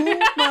yet. Oh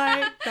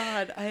my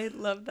God, I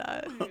love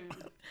that.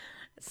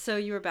 So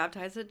you were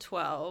baptized at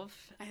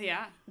 12.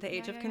 Yeah. The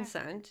age of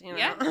consent, you know.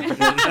 Yeah.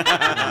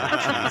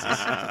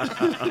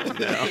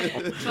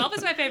 12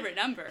 is my favorite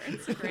number.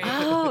 It's a great.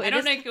 I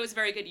don't think it was a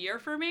very good year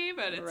for me,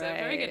 but it's a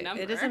very good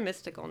number. It is a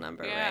mystical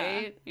number,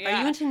 right? Yeah.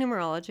 Are you into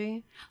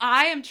numerology?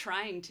 I am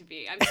trying to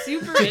be. I'm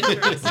super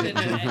interested in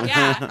it.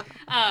 Yeah.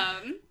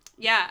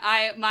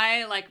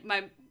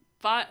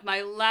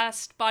 My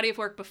last body of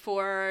work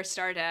before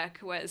Star Deck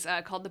was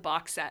called The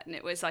Box Set, and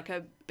it was like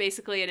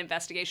basically an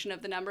investigation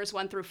of the numbers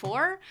 1 through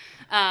 4,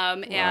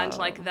 and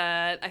like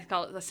I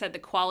said the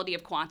quality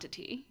of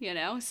quantity, you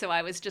know. So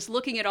I was just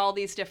looking at all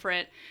these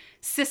different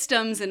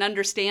systems and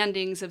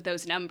understandings of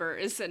those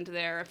numbers and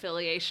their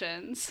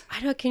affiliations. I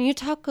know. Can you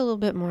talk a little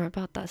bit more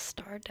about that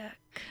Star Deck?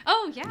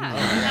 Oh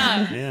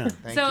yeah.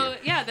 Thank So you.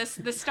 yeah,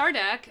 the Star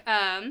Deck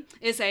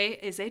is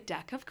a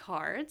deck of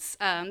cards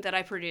that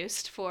I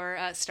produced for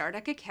Star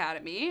Deck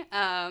Academy.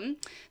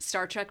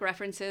 Star Trek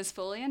references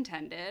fully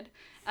intended.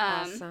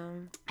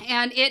 Awesome.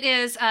 And it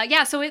is I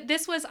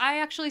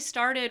actually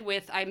started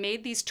with, I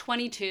made these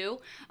 22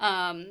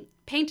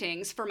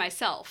 paintings for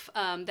myself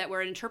that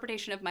were an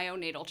interpretation of my own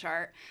natal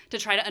chart to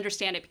try to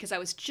understand it, because I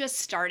was just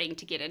starting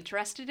to get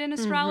interested in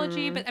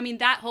astrology. But I mean,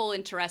 that whole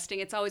interesting,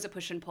 it's always a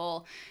push and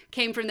pull,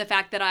 came from the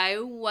fact that I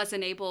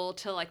wasn't able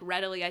to like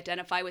readily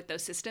identify with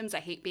those systems. I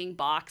hate being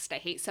boxed. I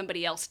hate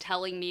somebody else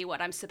telling me what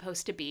I'm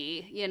supposed to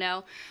be, you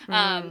know?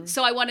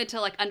 So I wanted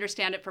to like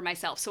understand it for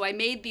myself. So I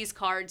made these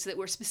cards that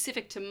were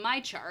specific to my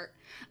chart,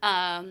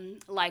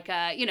 like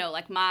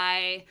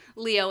my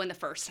Leo in the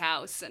first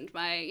house and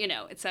my, you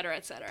know, et cetera,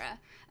 et cetera.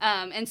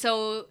 And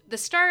so the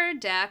Star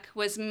Deck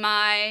was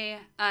my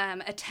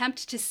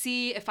attempt to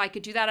see if I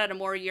could do that at a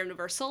more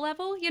universal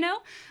level, you know,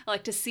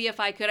 like to see if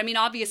I could. I mean,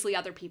 obviously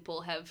other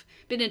people have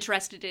been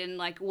interested in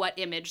like what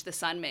image the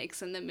sun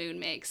makes and the moon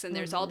makes, and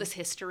there's all this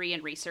history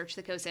and research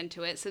that goes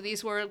into it. So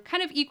these were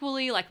kind of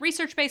equally like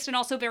research based and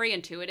also very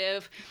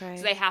intuitive. Right.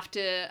 So they have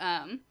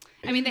to,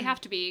 they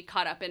have to be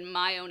caught up in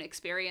my own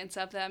experience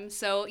of them.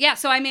 So yeah,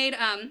 so I made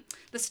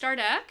the Star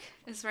Deck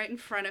is right in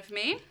front of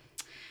me.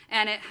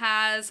 And it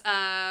has,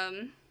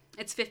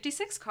 it's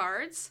 56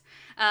 cards,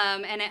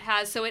 and it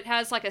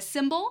has like a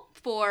symbol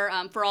for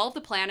all of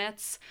the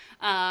planets,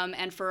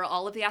 and for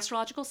all of the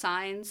astrological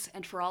signs,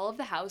 and for all of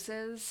the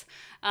houses,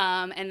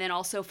 and then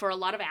also for a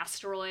lot of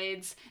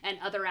asteroids and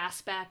other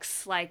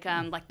aspects like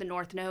the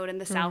North Node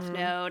and the South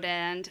Node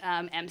and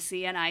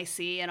MC and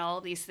IC and all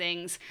of these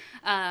things.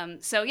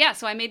 So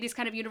I made these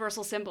kind of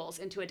universal symbols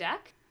into a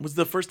deck. Was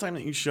the first time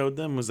that you showed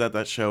them, was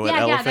that show at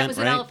Elephant, Yeah, that was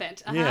right? an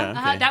Elephant. Yeah,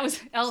 okay. That was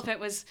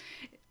Elephant was.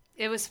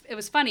 It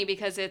was funny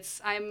because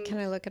Can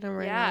I look at him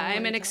right now? Yeah,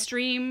 I'm an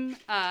extreme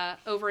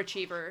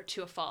overachiever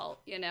to a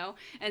fault, you know?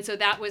 And so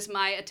that was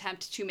my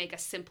attempt to make a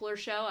simpler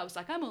show. I was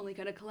like, I'm only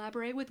going to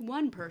collaborate with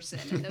one person.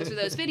 And those are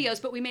those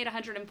videos, but we made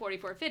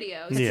 144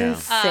 videos. Yeah.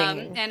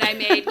 Insane. And I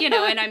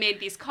made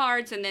these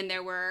cards, and then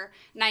there were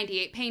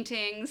 98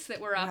 paintings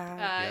that were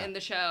up in the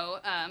show.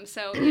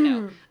 So, you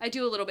know, I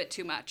do a little bit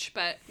too much.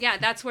 But yeah,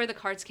 that's where the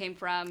cards came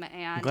from.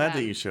 And I'm glad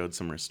that you showed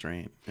some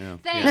restraint. Yeah.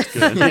 Thanks.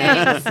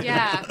 Yeah, it's good.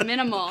 Yeah,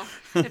 minimal.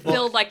 It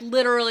filled like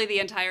literally the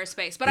entire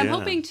space. But I'm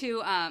hoping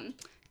to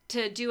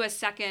do a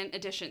second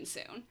edition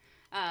soon.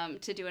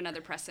 To do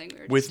another pressing.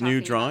 With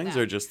new drawings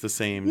or just the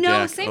same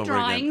No, deck same over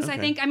drawings. again? Okay.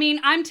 I think,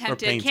 I'm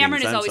tempted. paintings,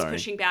 Cameron is I'm always sorry.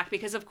 pushing back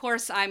because, of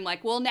course, I'm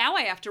like, well, now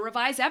I have to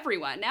revise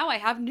everyone. Now I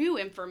have new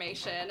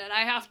information and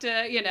I have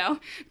to, you know,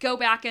 go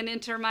back and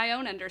enter my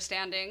own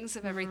understandings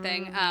of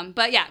everything.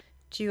 But yeah.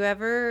 Do you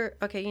ever,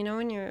 you know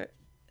when you're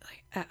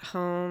like at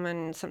home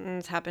and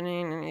something's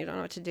happening and you don't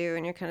know what to do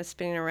and you're kind of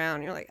spinning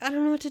around, you're like, I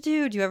don't know what to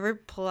do. Do you ever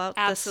pull out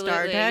the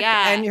Star Deck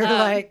and you're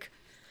like...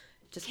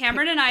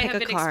 Cameron and I have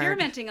been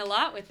experimenting a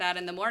lot with that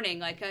in the morning,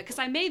 like, because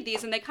I made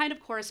these and they kind of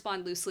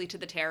correspond loosely to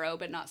the tarot,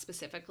 but not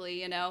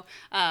specifically, you know.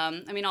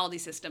 All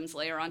these systems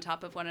layer on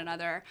top of one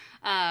another.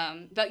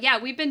 But yeah,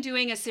 we've been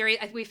doing a series.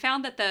 We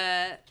found that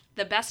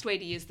the best way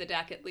to use the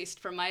deck, at least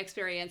from my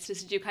experience,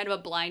 is to do kind of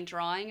a blind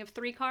drawing of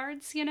 3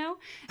 cards, you know.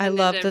 I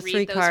love the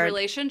 3 card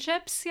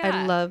relationships.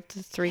 Yeah. I love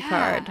the 3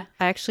 card.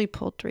 I actually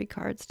pulled 3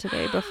 cards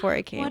today before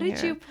I came here. What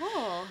did you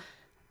pull?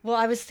 Well,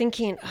 I was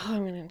thinking,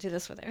 I'm going to do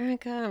this with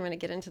Erica. I'm going to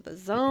get into the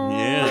zone.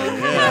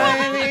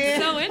 Yeah.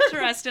 I'm so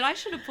interested. I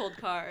should have pulled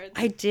cards.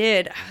 I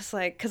did. I was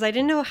like, because I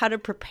didn't know how to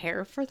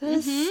prepare for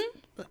this.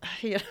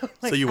 You know,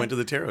 So you went to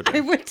the tarot deck.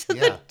 I went to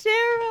the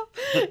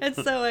tarot. And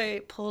so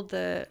I pulled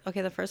the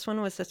first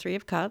one was the 3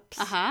 of Cups.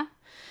 Uh-huh.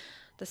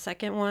 The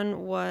second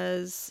one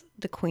was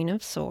the Queen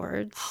of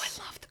Swords. Oh,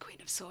 I love the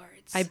Queen of Swords.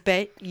 I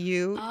bet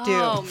you do.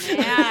 Oh,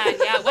 man.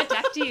 Yeah. What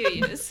deck do you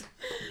use?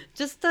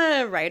 Just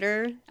the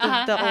Rider,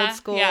 the old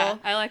school. Yeah,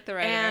 I like the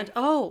Rider. And,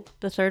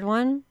 the third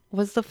one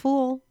was the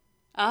Fool.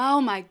 Oh,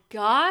 my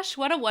gosh.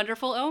 What a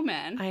wonderful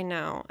omen. I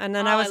know. And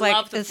then I was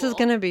like, this is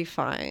going to be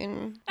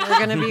fine.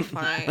 We're going to be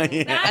fine.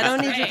 I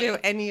don't need to do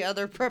any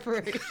other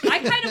preparation. I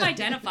kind of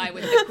identify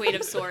with the Queen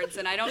of Swords,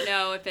 and I don't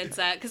know if it's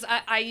because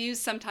I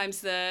use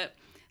sometimes the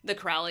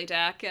Crowley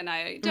deck, and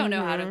I don't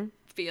know how to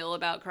feel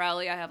about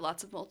Crowley. I have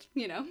lots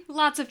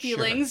of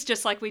feelings,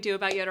 just like we do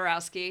about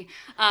Jodorowsky.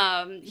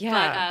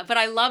 But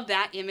I love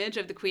that image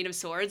of the Queen of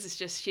Swords. It's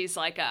just she's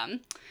got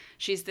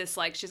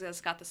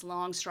this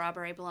long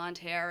strawberry blonde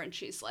hair, and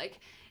she's like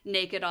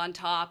naked on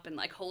top and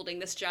like holding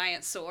this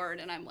giant sword,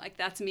 and I'm like,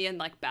 that's me in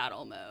like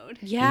battle mode.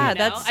 Yeah, you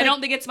know? that's I don't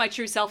think it's my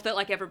true self that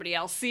like everybody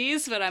else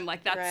sees, but I'm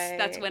like, that's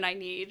Right. when I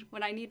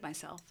need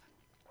myself.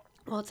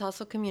 Well, it's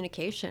also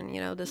communication,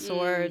 the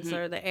swords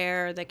or the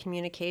air, the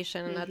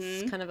communication. And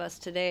that's kind of us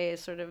today,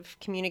 sort of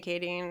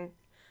communicating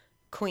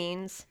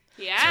queens.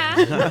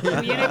 Yeah,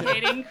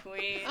 communicating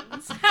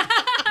queens.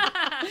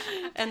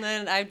 And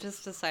then I've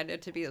just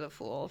decided to be the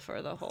fool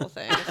for the whole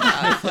thing. So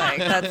I was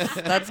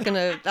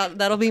like,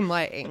 that'll be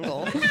my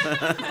angle.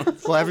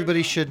 Well,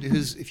 everybody should,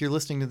 if you're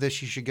listening to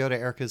this, you should go to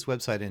Erica's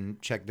website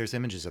and check. There's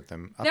images of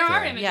them up There there.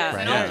 are images, Yeah.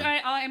 and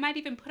Right. I might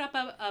even put up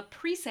a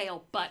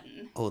pre-sale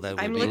button. Oh, that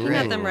would I'm be looking great.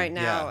 at them right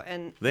now, Yeah.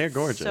 and They're it's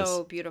gorgeous.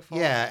 so beautiful.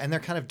 Yeah, and they're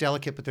kind of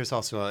delicate, but there's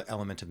also an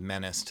element of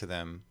menace to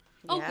them.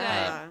 Oh,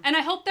 Yeah. good. And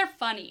I hope they're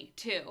funny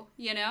too.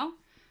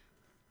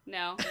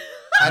 No.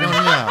 I don't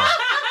know.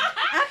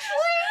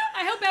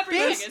 I hope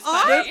everything They is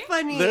are funny.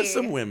 funny. There's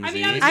some whimsy. I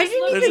mean, I was I just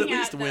didn't There's looking at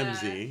least the-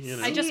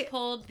 whimsy, I just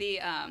pulled the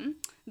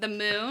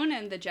moon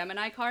and the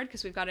Gemini card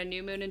because we've got a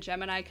new moon in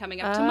Gemini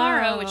coming up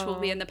tomorrow, which will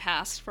be in the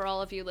past for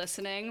all of you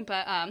listening.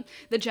 But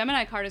the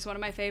Gemini card is one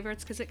of my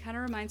favorites because it kind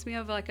of reminds me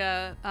of like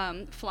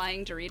a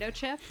flying Dorito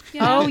chip.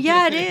 Oh,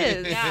 yeah, it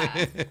is.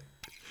 Yeah.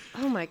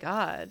 Oh, my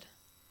God.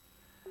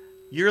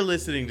 You're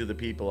listening to The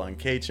People on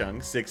K-Chung,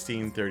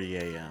 1630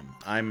 AM.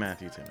 I'm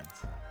Matthew Timmons.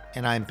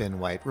 And I'm Ben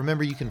White.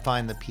 Remember, you can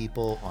find The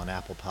People on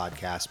Apple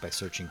Podcasts by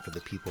searching for The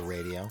People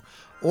Radio,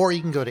 or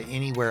you can go to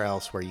anywhere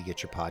else where you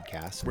get your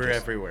podcasts. We're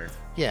everywhere.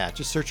 Yeah,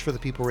 just search for The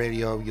People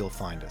Radio. You'll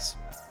find us.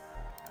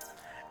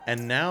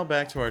 And now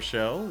back to our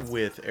show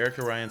with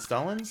Erica Ryan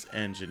Stallones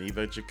and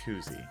Geneva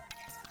Jacuzzi.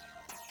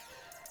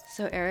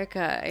 So,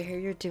 Erica, I hear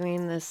you're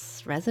doing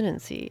this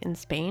residency in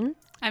Spain.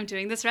 I'm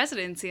doing this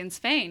residency in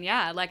Spain.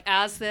 Yeah, like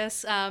as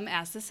this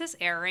is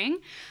airing,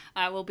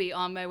 I will be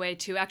on my way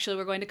to. Actually,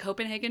 we're going to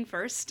Copenhagen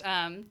first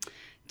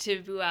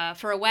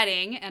for a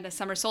wedding and a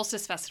summer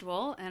solstice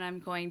festival, and I'm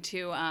going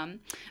to. I'm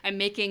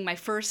making my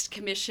first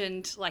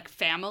commissioned like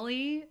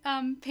family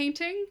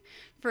painting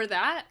for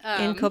that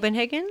In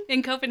Copenhagen?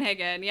 In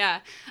Copenhagen, yeah.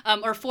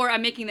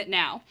 I'm making it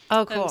now.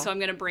 Oh, cool. So I'm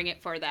going to bring it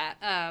for that.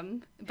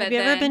 But Have you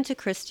ever been to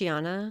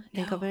Christiana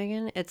in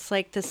Copenhagen? It's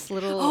like this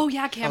little... Oh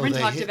yeah, Cameron the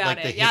talked hi- about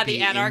like it. the Yeah, the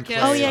hippie anarchist.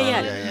 in-place Oh, yeah, Oh,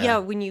 yeah. yeah. Yeah,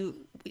 when you...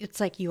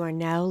 It's like you are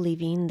now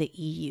leaving the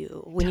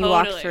EU. When you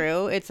walk Totally.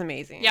 through, it's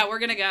amazing. Yeah, we're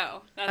gonna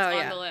go. That's Oh, on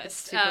yeah. the It's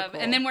list. super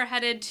cool. And then we're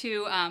headed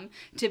to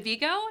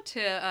Vigo,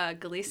 to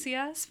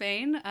Galicia,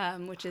 Spain,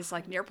 which is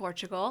like near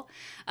Portugal,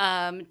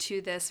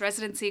 to this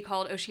residency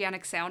called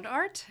Oceanic Sound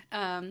Art,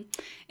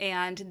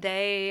 and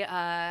they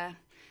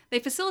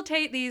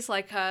facilitate these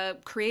like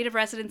creative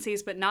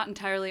residencies, but not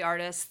entirely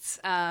artists,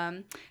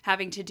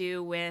 having to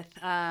do with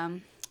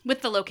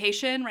the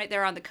location right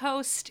there on the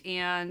coast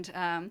and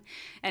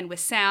with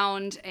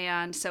sound.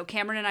 And so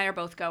Cameron and I are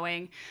both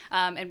going,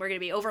 and we're going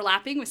to be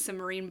overlapping with some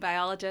marine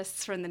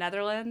biologists from the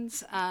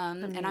Netherlands.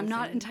 And I'm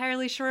not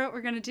entirely sure what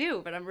we're going to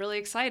do, but I'm really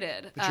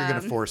excited. But you're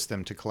going to force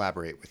them to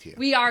collaborate with you.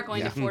 We are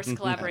going to force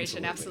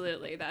collaboration.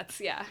 Absolutely. That's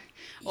yeah.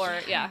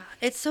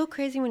 It's so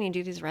crazy when you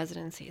do these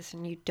residencies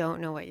and you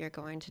don't know what you're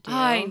going to do.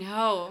 I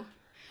know.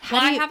 How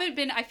Well, do I you- haven't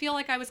been, I feel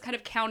like I was kind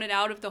of counted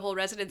out of the whole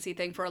residency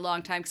thing for a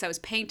long time because I was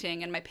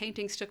painting and my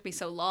paintings took me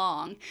so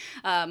long.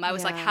 I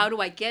was like, Yeah. how do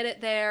I get it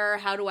there?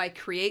 How do I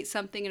create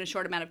something in a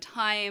short amount of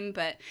time?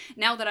 But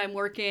now that I'm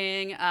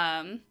working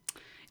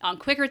on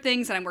quicker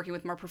things and I'm working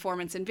with more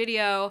performance and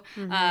video,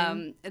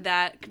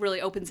 that really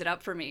opens it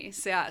up for me.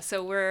 So yeah,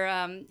 so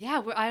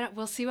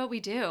we'll see what we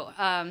do.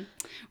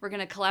 We're going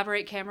to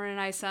collaborate, Cameron and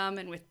I, some,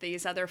 and with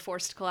these other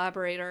forced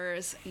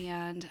collaborators.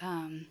 And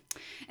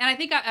I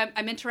think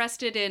I'm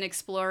interested in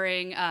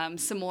exploring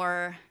some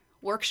more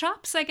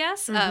workshops, I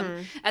guess,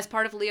 as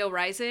part of Leo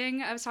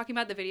Rising. I was talking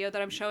about the video that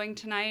I'm showing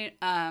tonight.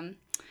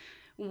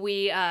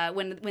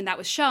 When that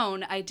was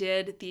shown, I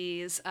did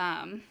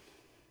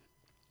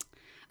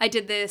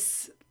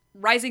this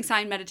rising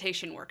sign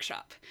meditation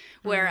workshop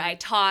where I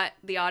taught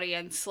the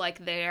audience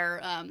like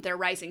their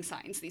rising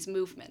signs, these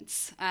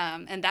movements,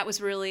 and that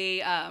was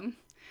really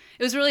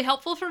it was really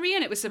helpful for me,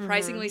 and it was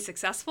surprisingly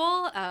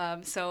successful.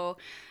 So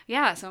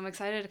I'm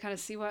excited to kind of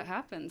see what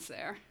happens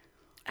there.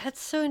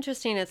 That's so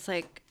interesting. It's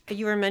like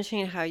you were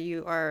mentioning how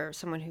you are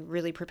someone who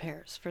really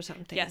prepaurs for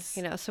something. Yes.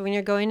 So when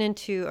you're going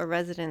into a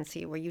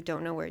residency where you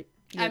don't know where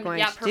you're going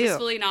to do.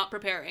 Purposefully not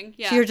preparing.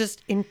 Yeah. So you're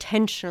just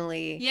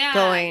intentionally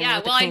going. Yeah,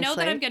 with a well, I clean know that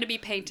slate? I'm going to be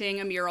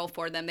painting a mural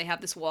for them. They have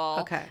this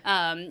wall. Okay.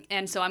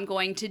 And so I'm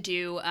going to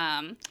do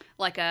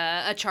like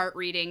a chart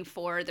reading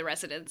for the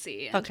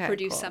residency and Okay,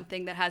 produce cool.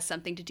 something that has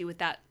something to do with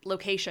that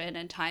location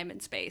and time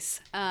and space.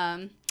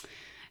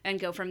 And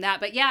go from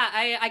that. But yeah,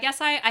 I guess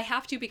I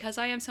have to, because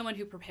I am someone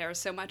who prepares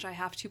so much, I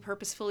have to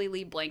purposefully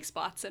leave blank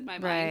spots in my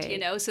mind,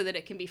 Right. so that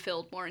it can be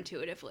filled more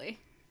intuitively.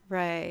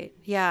 Right.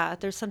 Yeah.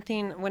 There's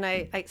something when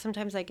I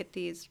sometimes I get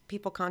these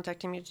people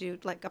contacting me to do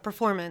like a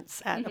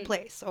performance at a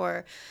place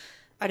or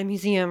at a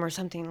museum or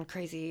something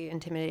crazy,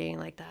 intimidating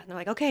like that. And they're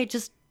like, okay,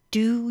 just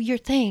do your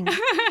thing.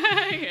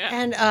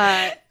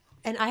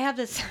 And I have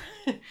this.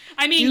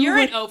 I mean, you're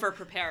an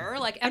over-preparer.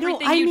 Like,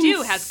 everything you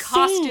do has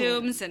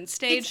costumes and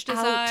stage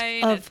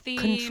design and theme.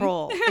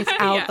 Control. It's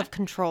out of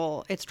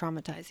control. It's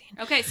traumatizing.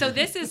 Okay, so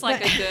this is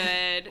like a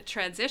good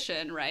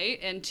transition, right?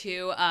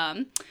 Into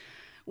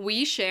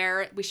we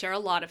share a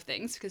lot of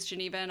things because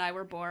Geneva and I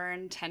were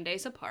born 10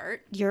 days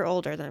apart. You're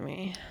older than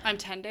me. I'm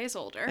 10 days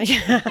older. And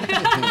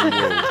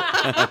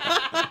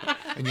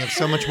you have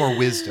so much more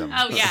wisdom.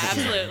 Oh, yeah,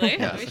 absolutely.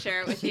 Yeah. We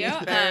share it with you.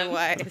 Very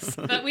wise.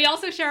 But we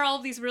also share all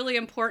of these really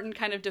important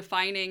kind of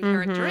defining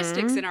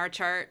characteristics in our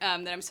chart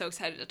that I'm so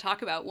excited to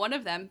talk about. One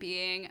of them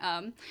being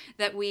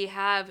that we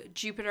have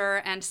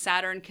Jupiter and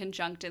Saturn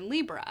conjunct in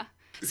Libra.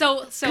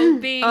 So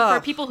being for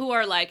people who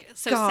are like,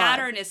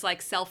 Saturn is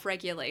like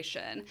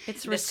self-regulation.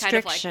 It's this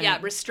restriction. Kind of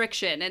like,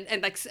 restriction.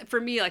 And like, for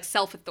me, like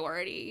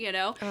self-authority, you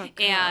know?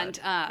 And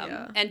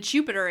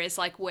Jupiter is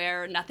like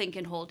where nothing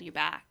can hold you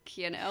back,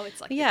 you know? It's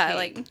like,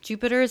 like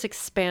Jupiter is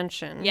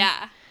expansion.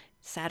 Yeah.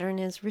 Saturn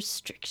is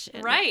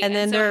restriction. Right. And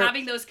then so they're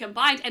having those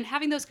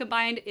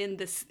combined in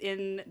the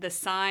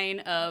sign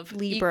of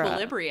Libra.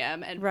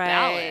 Equilibrium and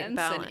Balance.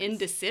 and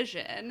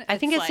indecision. I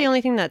think it's the only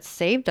thing that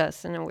saved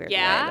us in a weird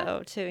way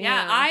though too.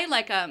 Yeah. I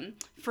like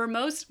for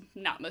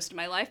not most of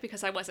my life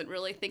because I wasn't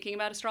really thinking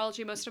about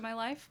astrology most of my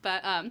life,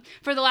 but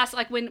for the last,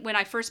 like when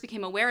I first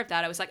became aware of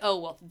that, I was like, oh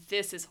well,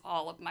 this is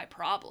all of my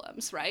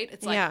problems, right?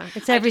 It's like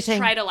it's everything. I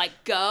just try to like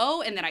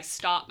go and then I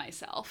stop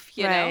myself,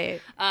 you know.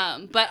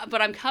 But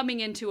I'm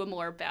coming into a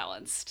more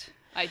balanced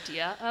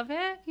idea of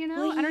it, you know.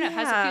 Well, I don't know.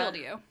 How does it feel to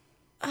you?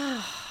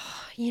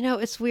 You know,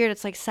 it's weird.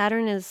 It's like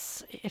Saturn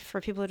is, if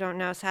for people who don't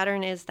know,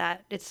 Saturn is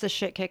that it's the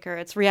shit kicker.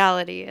 It's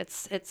reality.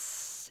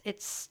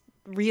 It's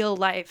real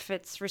life.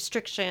 It's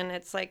restriction.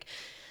 It's like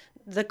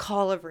the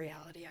call of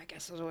reality, I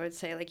guess is what I would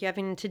say. Like you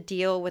having to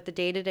deal with the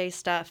day-to-day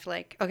stuff.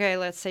 Like, okay,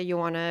 let's say you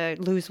want to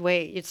lose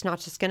weight. It's not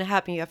just going to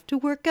happen. You have to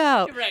work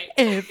out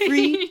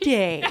every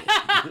day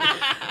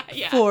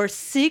for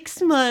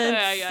 6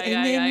 months.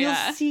 And then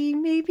you'll see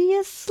maybe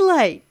a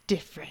slight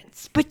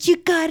difference. But you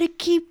got to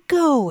keep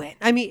going.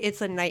 I mean,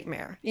 it's a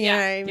nightmare. You know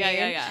what I mean?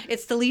 Yeah.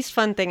 It's the least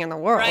fun thing in the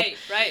world.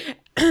 Right.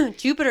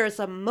 Jupiter is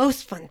the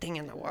most fun thing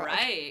in the world.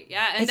 Right,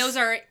 yeah. And those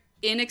are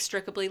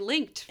inextricably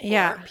linked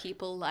for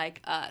people like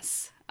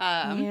us.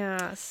 Well,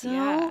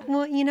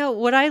 you know,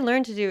 what I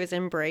learned to do is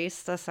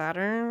embrace the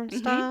Saturn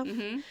stuff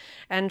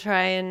and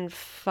try and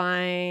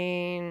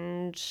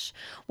find,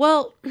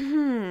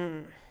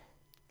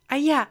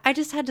 I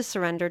just had to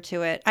surrender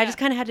to it. I just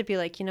kind of had to be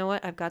like, you know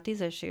what? I've got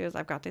these issues.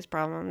 I've got these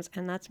problems.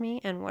 And that's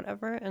me and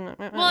whatever. And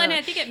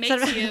I think it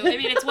makes you, I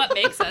mean, it's what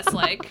makes us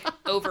like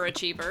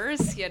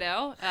overachievers, you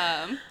know?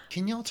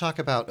 Can y'all talk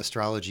about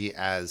astrology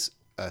as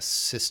a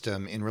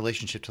system in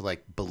relationship to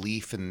like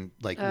belief and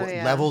like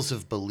levels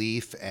of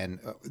belief and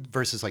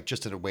versus like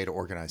just a way to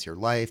organize your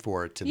life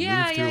or to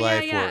move through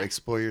life or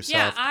explore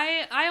yourself?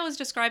 Yeah, I always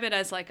describe it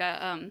as like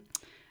a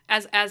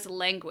as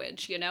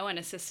language, you know, and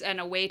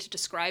a way to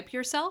describe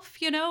yourself,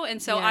 you know.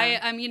 And so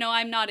I'm you know,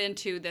 I'm not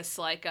into this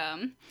like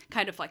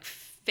kind of like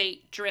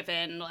fate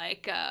driven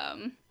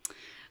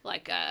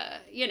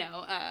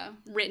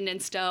written in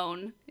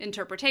stone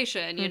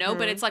interpretation, you know,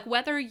 but it's like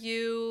whether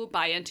you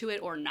buy into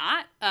it or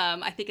not,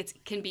 I think it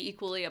can be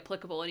equally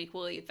applicable and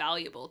equally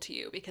valuable to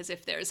you, because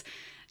if there's,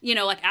 you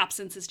know, like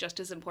absence is just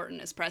as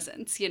important as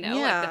presence, you know,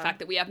 like the fact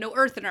that we have no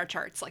earth in our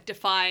charts, like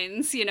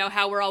defines, you know,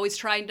 how we're always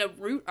trying to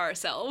root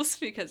ourselves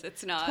because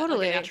it's not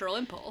like a natural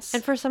impulse.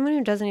 And for someone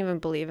who doesn't even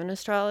believe in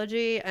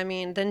astrology, I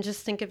mean, then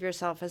just think of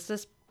yourself as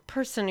this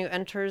person who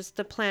enters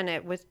the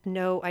planet with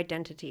no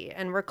identity,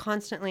 and we're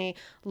constantly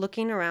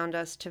looking around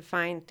us to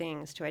find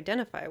things to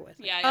identify with.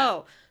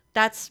 Oh,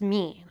 that's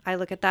me. I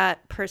look at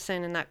that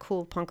person in that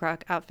cool punk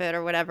rock outfit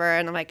or whatever,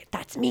 and I'm like,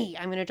 that's me.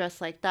 I'm gonna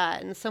dress like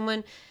that. And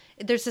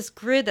there's this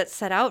grid that's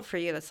set out for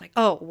you that's like,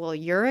 oh, well,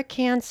 you're a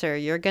Cancer,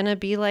 you're gonna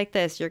be like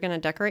this, you're gonna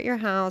decorate your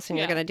house and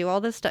you're gonna do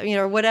all this stuff, you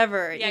know, or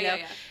whatever. You know?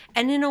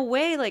 And in a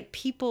way, like,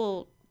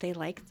 people, they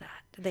like that.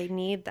 They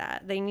need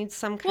that. They need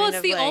some kind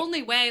of, well, it's the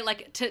only way,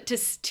 like,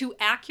 to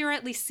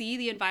accurately see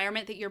the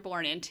environment that you're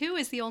born into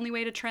is the only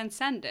way to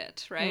transcend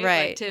it, right?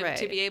 Right, like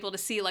to be able to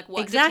see, like,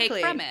 what to take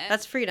from it.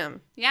 That's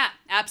freedom. Yeah,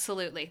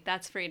 absolutely.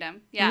 That's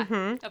freedom.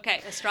 Yeah.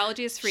 Okay,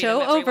 astrology is freedom,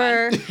 Show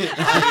over. Solved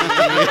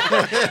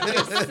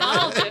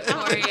it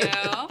for you.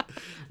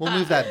 We'll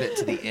move that bit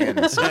to the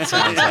end, so it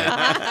sounds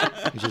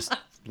like you just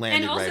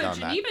landed right on that. And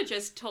also, Geneva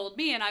just told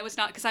me, and I was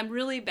not, because I'm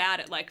really bad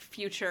at, like,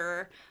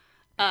 future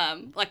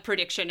like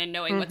prediction and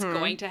knowing what's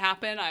going to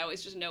happen. I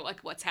always just know like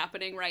what's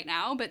happening right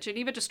now. But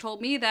Geneva just told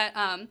me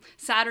that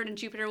Saturn and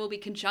Jupiter will be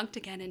conjunct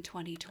again in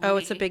 2020. Oh,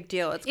 it's a big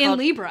deal. It's in called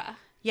Libra.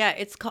 Yeah,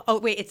 it's called. Oh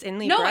wait, it's in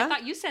Libra. No, I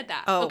thought you said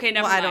that. Oh, okay,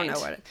 never well, mind. I don't know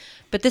what it.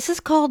 But this is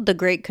called the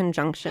Great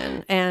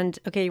Conjunction. And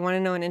okay, you want to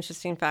know an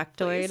interesting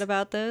factoid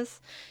about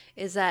this?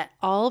 Is that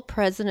all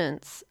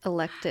presidents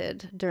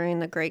elected during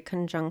the Great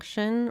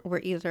Conjunction were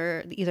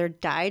either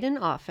died in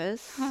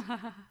office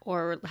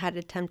or had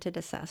attempted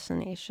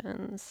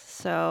assassinations.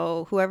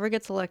 So whoever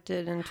gets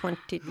elected in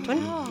 2020.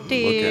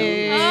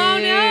 Oh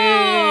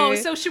no!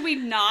 So should we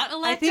not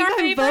elect I think our I'm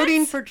favorites?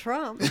 voting for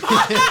Trump.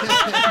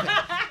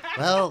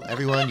 Well,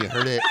 everyone, you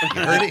heard it.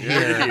 You heard it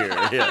here.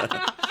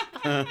 Yeah.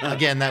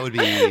 Again, that would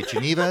be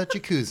Geneva,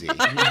 Jacuzzi.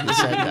 Who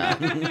said that?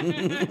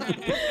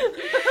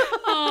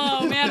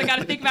 Oh man, I got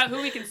to think about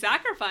who we can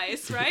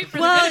sacrifice, right? For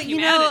the Well, good of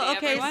humanity,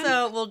 okay,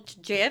 everyone.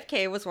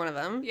 JFK was one of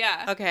them.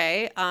 Yeah.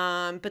 Okay.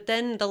 But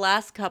then the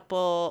last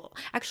couple,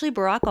 actually,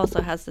 Barack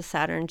also has the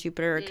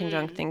Saturn-Jupiter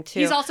conjunct thing too.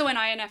 He's also an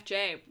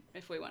INFJ,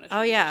 if we want to.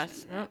 Oh yeah.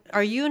 transition.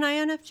 Are you an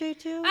INFJ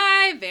too?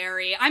 I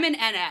vary. I'm an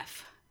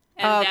NF.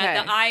 And Oh, okay.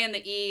 the I and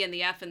the E and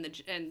the F and the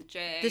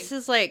J. This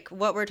is like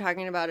what we're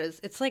talking about.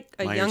 It's like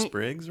a young.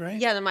 Myers-Briggs, right?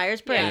 Yeah, the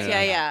Myers-Briggs.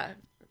 Yeah. Yeah.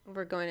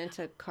 We're going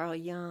into Carl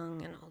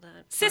Jung and all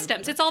that.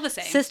 systems. It's all the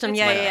same. System, It's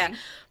yeah. fine.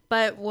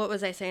 But what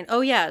was I saying?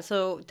 Oh yeah,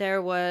 so there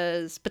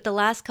was, but the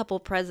last couple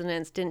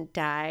presidents didn't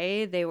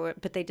die.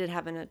 But they did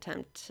have an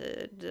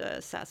attempted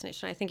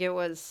assassination. I think it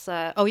was,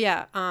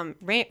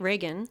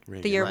 Reagan,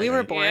 the year we right.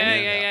 were born.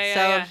 Yeah.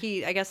 So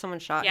I guess someone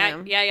shot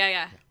him,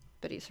 Yeah.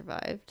 but he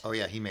survived. Oh,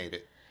 yeah, he made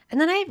it. And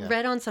then I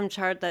read on some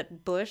chart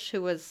that Bush,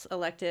 who was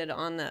elected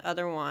on the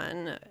other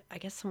one, I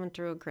guess someone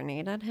threw a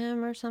grenade at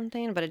him or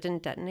something, but it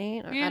didn't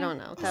detonate. Or, Yeah. I don't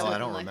know. Oh, I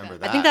don't remember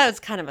that. I think that was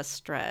kind of a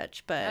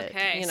stretch, but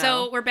Okay, you know.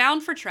 so we're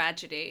bound for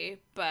tragedy,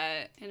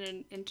 but in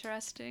an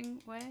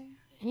interesting way.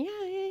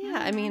 Yeah.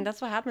 I mean,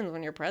 that's what happens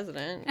when you're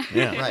president.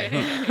 Yeah.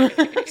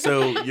 Right.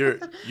 So you're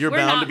We're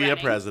bound not to be running.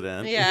 a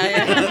president.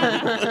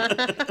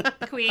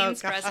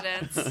 Queens,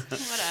 presidents,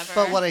 whatever.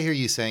 But what I hear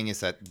you saying is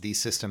that these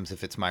systems,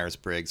 if it's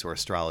Myers-Briggs or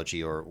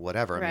astrology or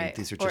whatever, I mean, Right.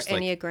 these are Or just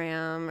like...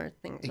 Enneagram or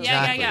things like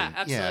Yeah, Exactly. Yeah,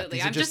 absolutely.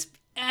 these are I'm just- just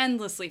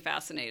endlessly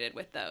fascinated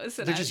with those.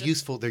 And They're I just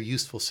useful. They're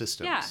useful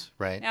systems, Yeah,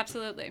 right?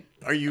 absolutely.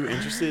 Are you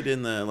interested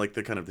in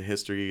the kind of the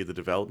history, the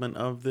development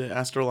of the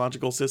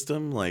astrological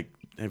system? Like,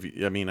 have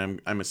you? I mean,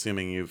 I'm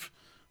assuming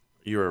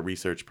you're a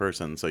research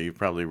person, so you've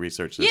probably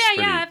researched this.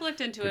 Yeah, I've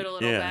looked into it a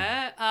little bit.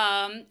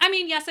 I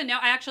mean, yes and no.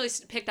 I actually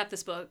picked up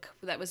this book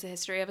that was the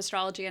history of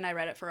astrology, and I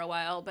read it for a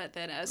while. But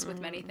then, as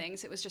with many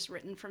things, it was just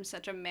written from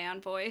such a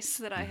man voice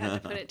that I had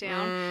to put it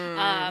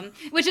down.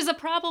 Which is a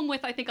problem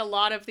with, I think, a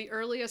lot of the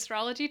early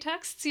astrology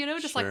texts. You know,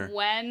 just Sure. like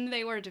when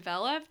they were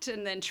developed,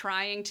 and then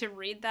trying to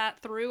read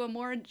that through a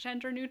more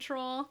gender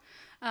neutral,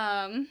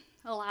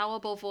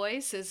 allowable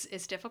voice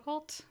is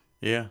difficult.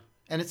 Yeah.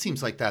 And it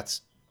seems like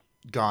that's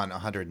gone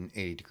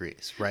 180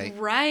 degrees, right?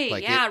 Right.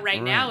 Like yeah. it-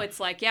 Right now, it's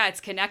like, it's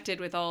connected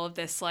with all of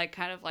this, like,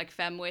 kind of like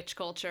femme witch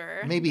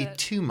culture. Maybe that-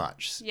 too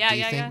much. Yeah, Do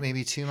you yeah, think yeah.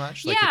 maybe too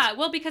much? Like Yeah,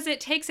 well, because it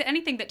takes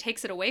anything that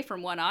takes it away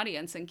from one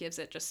audience and gives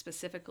it just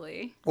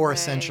specifically. or Right.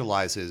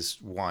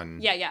 essentializes one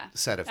Yeah.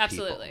 set of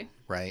Absolutely. people,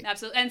 right?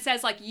 Absolutely. And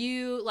says, like,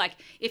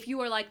 if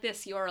you are like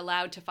this, you're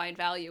allowed to find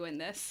value in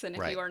this. And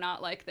if Right. you are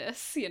not like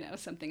this,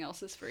 something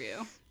else is for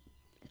you.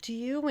 Do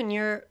you, when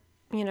you're,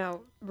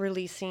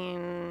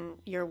 releasing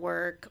your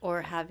work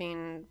or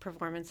having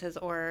performances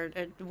or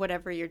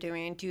whatever you're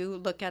doing, do you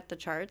look at the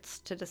charts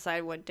to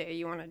decide what day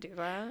you want to do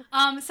that?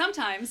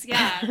 Sometimes,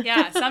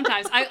 yeah,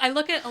 sometimes. I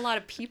look at a lot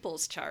of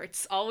people's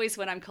charts always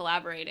when I'm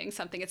collaborating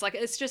something. It's like,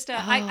 it's just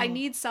I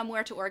need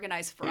somewhere to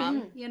organize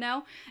from,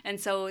 and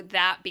so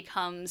that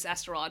becomes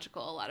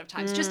astrological a lot of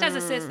times, just as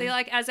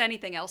as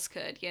anything else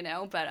could,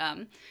 but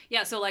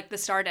so like the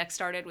star deck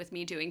started with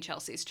me doing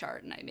Chelsea's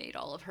chart, and I made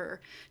all of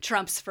her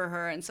trumps for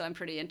her, and so I'm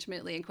pretty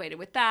intimately acquainted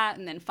with that,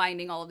 and then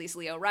finding all of these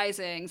Leo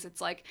risings. It's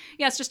like,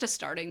 it's just a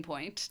starting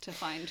point to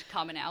find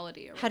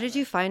commonality. Or How did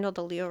you find all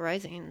the Leo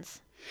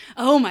risings?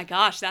 Oh my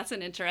gosh, that's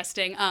an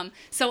interesting.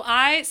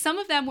 Some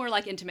of them were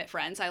like intimate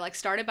friends. I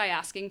started by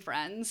asking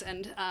friends,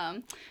 and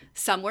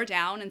some were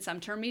down and some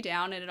turned me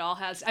down, and it all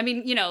has. I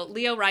mean,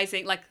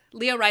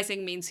 Leo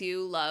rising means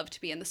you love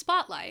to be in the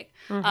spotlight,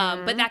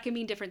 but that can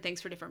mean different things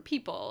for different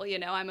people.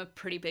 I'm a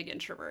pretty big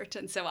introvert,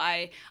 and so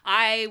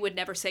I would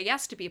never say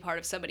yes to be part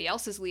of somebody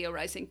else's Leo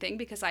rising thing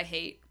because I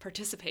hate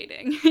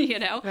participating.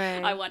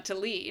 Right. I want to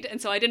lead,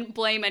 and so I didn't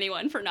blame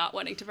anyone for not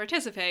wanting to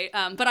participate.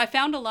 But I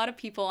found a lot of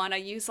people, and I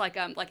use like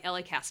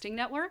LA casting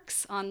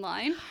networks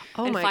online,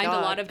 Oh and my find a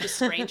God. lot of just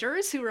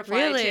strangers who reply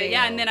Really? to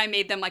and then I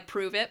made them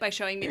prove it by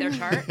showing me their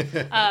chart.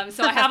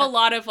 So I have a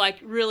lot of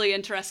really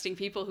interesting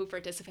people who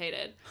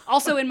participated.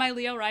 Also in my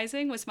Leo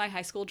rising was my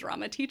high school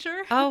drama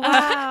teacher. Oh,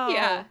 wow.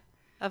 Yeah.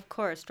 Of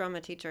course,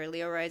 drama teacher,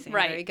 Leo rising.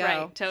 Right, There you go.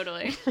 right,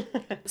 totally.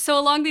 So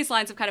along these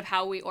lines of kind of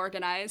how we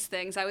organize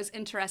things, I was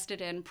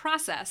interested in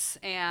process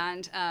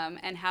and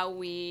how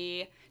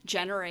we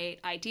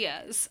generate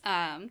ideas.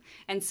 And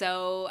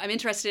so I'm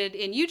interested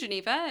in you,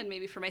 Geneva, and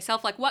maybe for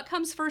myself, what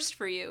comes first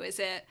for you? Is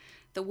it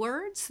the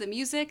words, the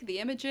music, the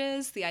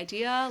images, the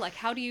idea?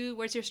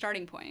 Where's your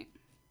starting point?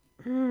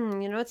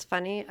 It's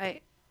funny.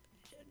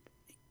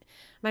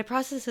 My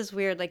process is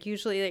weird. Like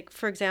usually, like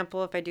for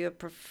example, if I do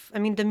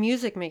the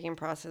music making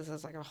process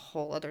is like a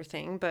whole other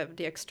thing, but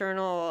the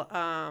external,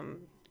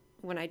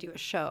 when I do a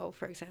show,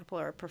 for example,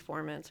 or a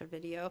performance or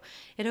video,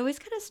 it always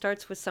kind of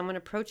starts with someone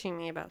approaching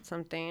me about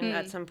something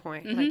at some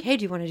point. Like, hey,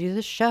 do you want to do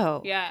this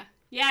show? Yeah.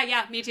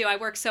 Yeah, me too. I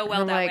work so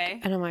well that way.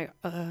 And I'm like,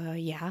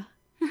 yeah.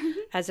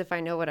 As if I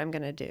know what I'm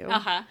going to do.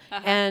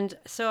 And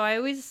so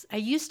I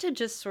used to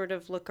just sort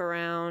of look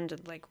around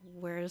and like,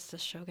 where is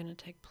this show going to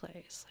take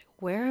place? Like,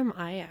 where am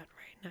I at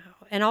right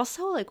now? And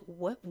also like,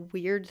 what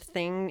weird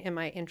thing am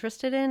I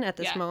interested in at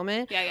this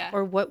moment? Yeah.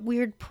 Or what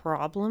weird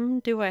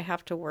problem do I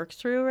have to work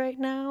through right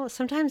now?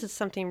 Sometimes it's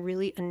something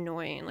really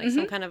annoying, like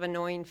some kind of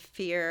annoying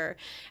fear.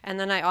 And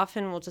then I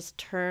often will just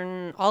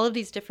turn all of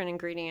these different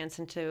ingredients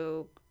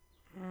into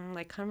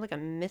like kind of like a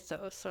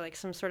mythos or like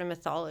some sort of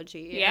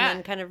mythology, and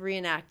then kind of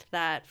reenact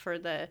that for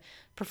the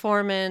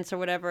performance or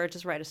whatever,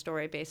 just write a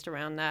story based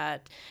around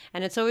that.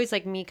 And it's always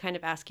like me kind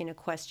of asking a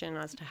question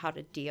as to how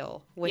to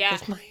deal with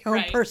just my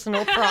own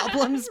personal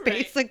problems,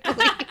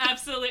 basically.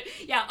 Absolutely.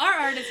 Yeah, our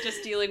art is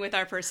just dealing with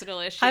our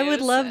personal issues. I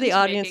would love the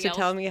audience to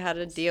tell me how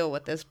to deal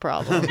with this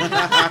problem.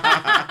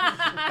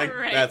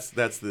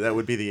 That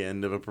would be the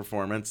end of a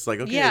performance.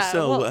 Like, okay,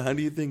 how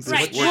do you think this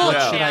works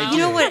out? You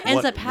know what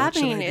ends up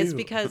happening is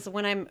because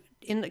when I'm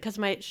because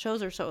my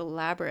shows are so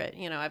elaborate,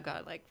 you know, I've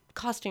got like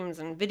costumes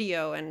and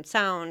video and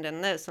sound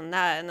and this and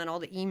that, and then all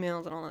the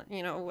emails and all that,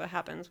 you know, what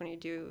happens when you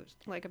do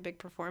like a big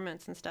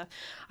performance and stuff.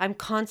 I'm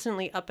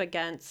constantly up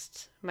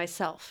against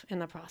myself in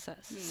the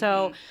process.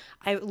 So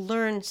I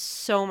learn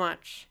so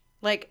much.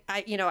 Like,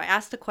 I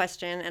ask the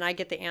question and I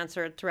get the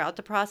answer throughout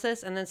the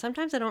process. And then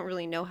sometimes I don't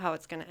really know how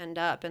it's going to end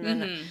up. And then,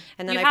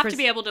 you have to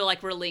be able to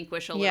like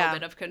relinquish a little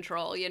bit of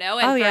control, you know?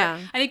 And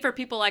I think for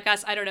people like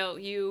us, I don't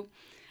know,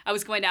 I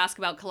was going to ask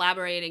about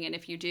collaborating and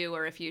if you do,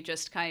 or if you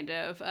just kind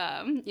of,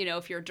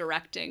 if you're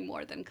directing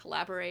more than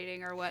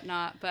collaborating or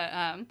whatnot. But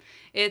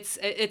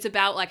it's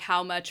about like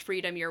how much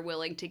freedom you're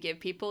willing to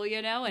give people,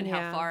 you know, and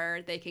how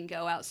far they can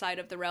go outside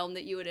of the realm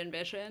that you had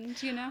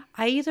envisioned, you know?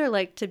 I either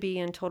like to be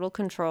in total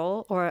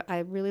control, or I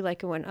really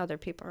like it when other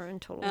people are in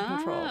total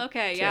control.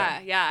 Okay, too.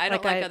 yeah. I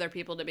don't like other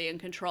people to be in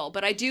control,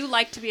 but I do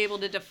like to be able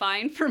to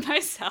define for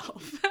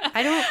myself.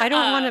 I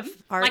don't want to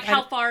like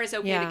how far is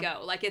okay to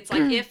go. Like it's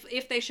like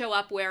if they show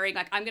up wearing,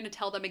 like, I'm going to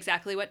tell them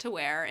exactly what to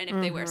wear, and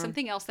if they wear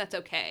something else, that's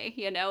okay.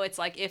 You know, it's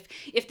like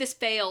if this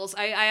fails,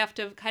 I have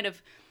to kind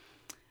of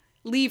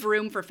leave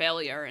room for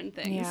failure and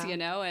things, you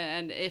know,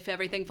 and if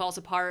everything falls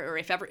apart, or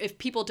if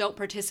people don't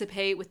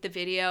participate with the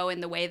video in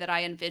the way that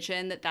I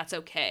envision, that's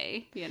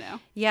okay, you know?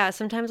 Yeah,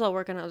 sometimes I'll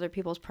work on other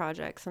people's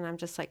projects and I'm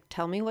just like,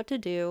 tell me what to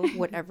do,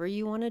 whatever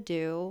you want to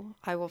do,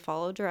 I will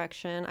follow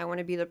direction. I want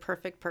to be the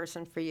perfect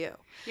person for you.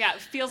 Yeah,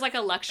 it feels like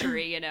a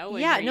luxury, you know?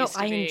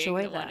 I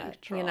enjoy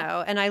that, you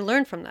know, and I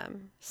learn from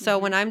them. So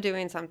when I'm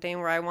doing something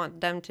where I want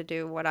them to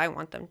do what I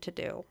want them to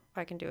do,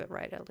 I can do it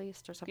right at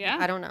least, or something. Yeah.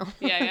 I don't know.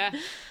 Yeah.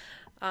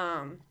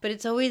 But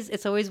it's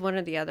always one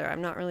or the other.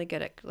 I'm not really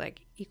good at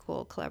like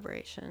equal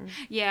collaboration.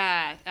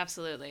 Yeah,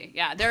 absolutely.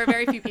 Yeah, there are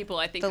very few people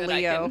I think that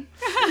Leo.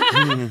 I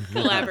can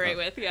collaborate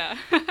with. Yeah.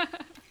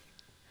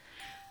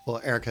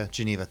 Well, Erica,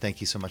 Geneva, thank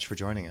you so much for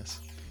joining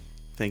us.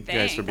 Thank you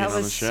guys for being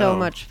on the show. That was so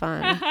much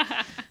fun.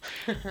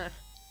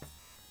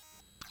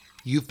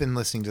 You've been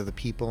listening to The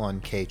People on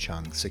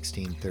K-Chung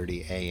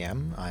 1630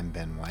 AM. I'm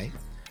Ben White.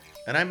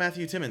 And I'm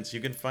Matthew Timmons. You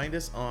can find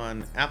us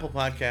on Apple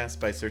Podcasts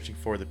by searching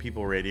for The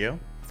People Radio,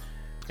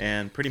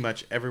 and pretty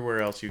much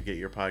everywhere else you get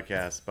your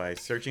podcasts by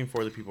searching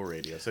for The People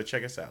Radio. So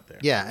check us out there.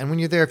 Yeah, and when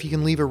you're there, if you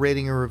can leave a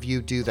rating or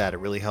review, do that. It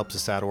really helps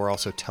us out. Or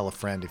also tell a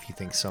friend if you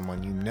think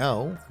someone you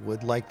know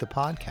would like the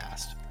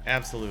podcast.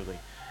 Absolutely.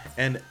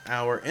 And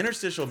our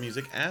interstitial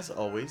music, as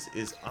always,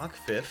 is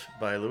Akfif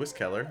by Lewis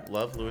Keller.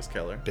 Love Lewis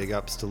Keller. Big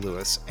ups to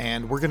Lewis.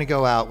 And we're going to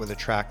go out with a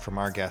track from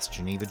our guest,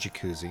 Geneva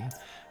Jacuzzi.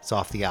 It's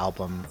off the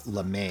album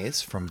La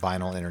Maze from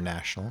Vinyl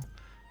International.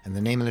 And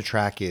the name of the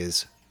track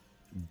is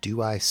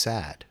Do I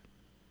Sad?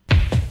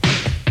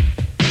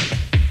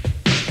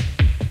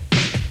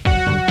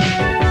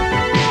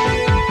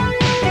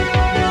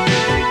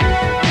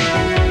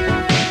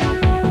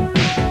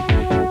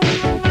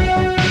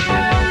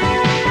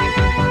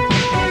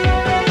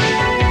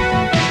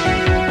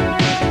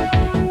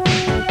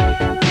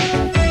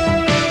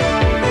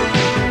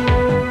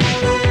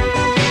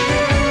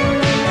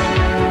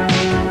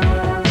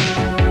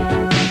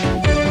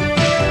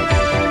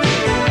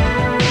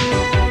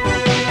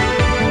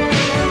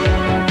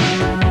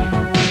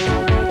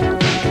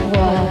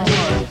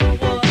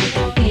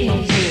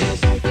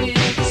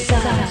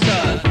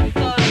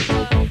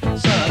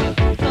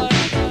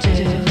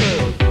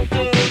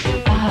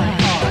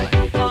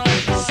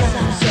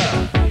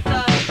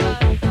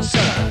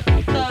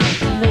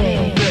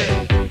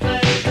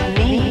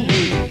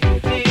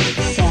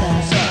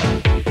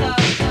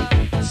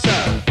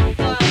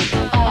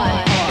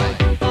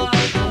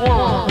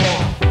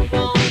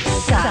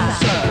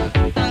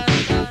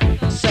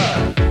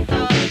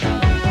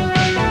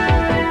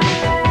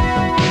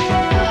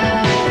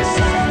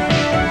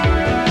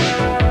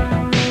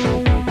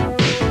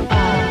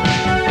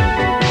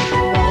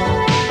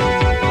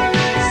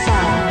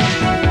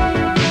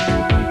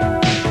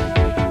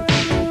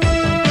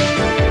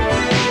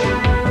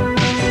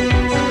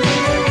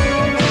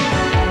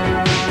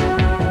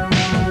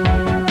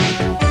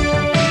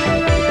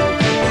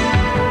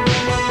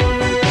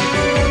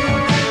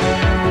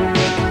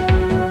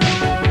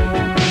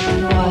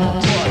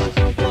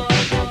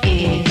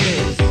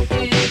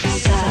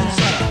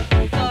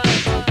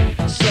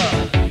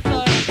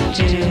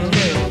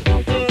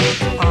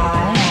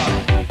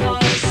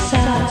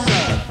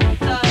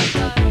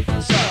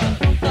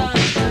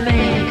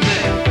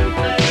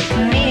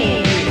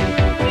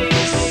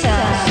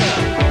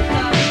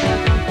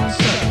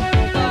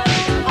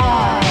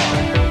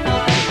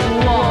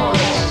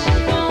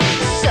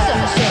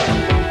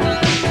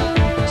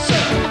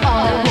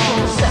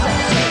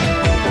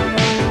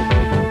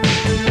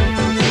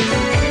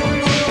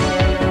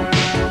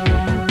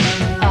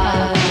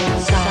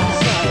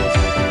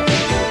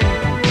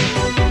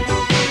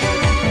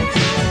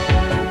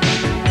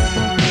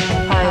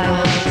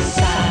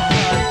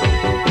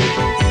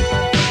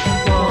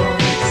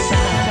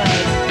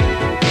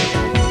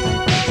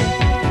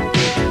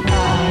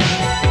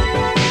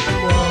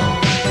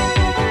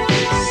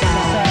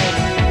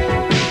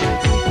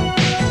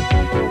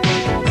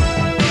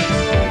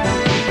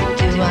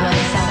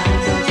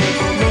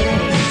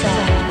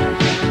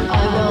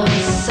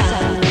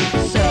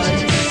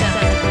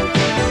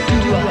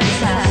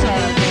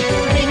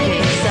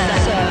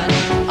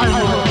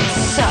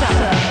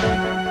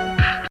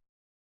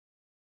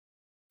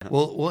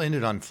 We'll end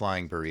it on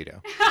Flying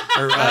Burrito.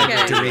 Or Okay.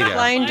 Dorito.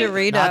 Flying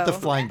Dorito. Not the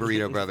Flying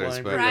Burrito Brothers,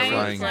 Flying but Burrito.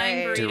 Flying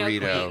Flying Burrito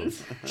Dorito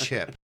Queens.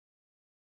 chip.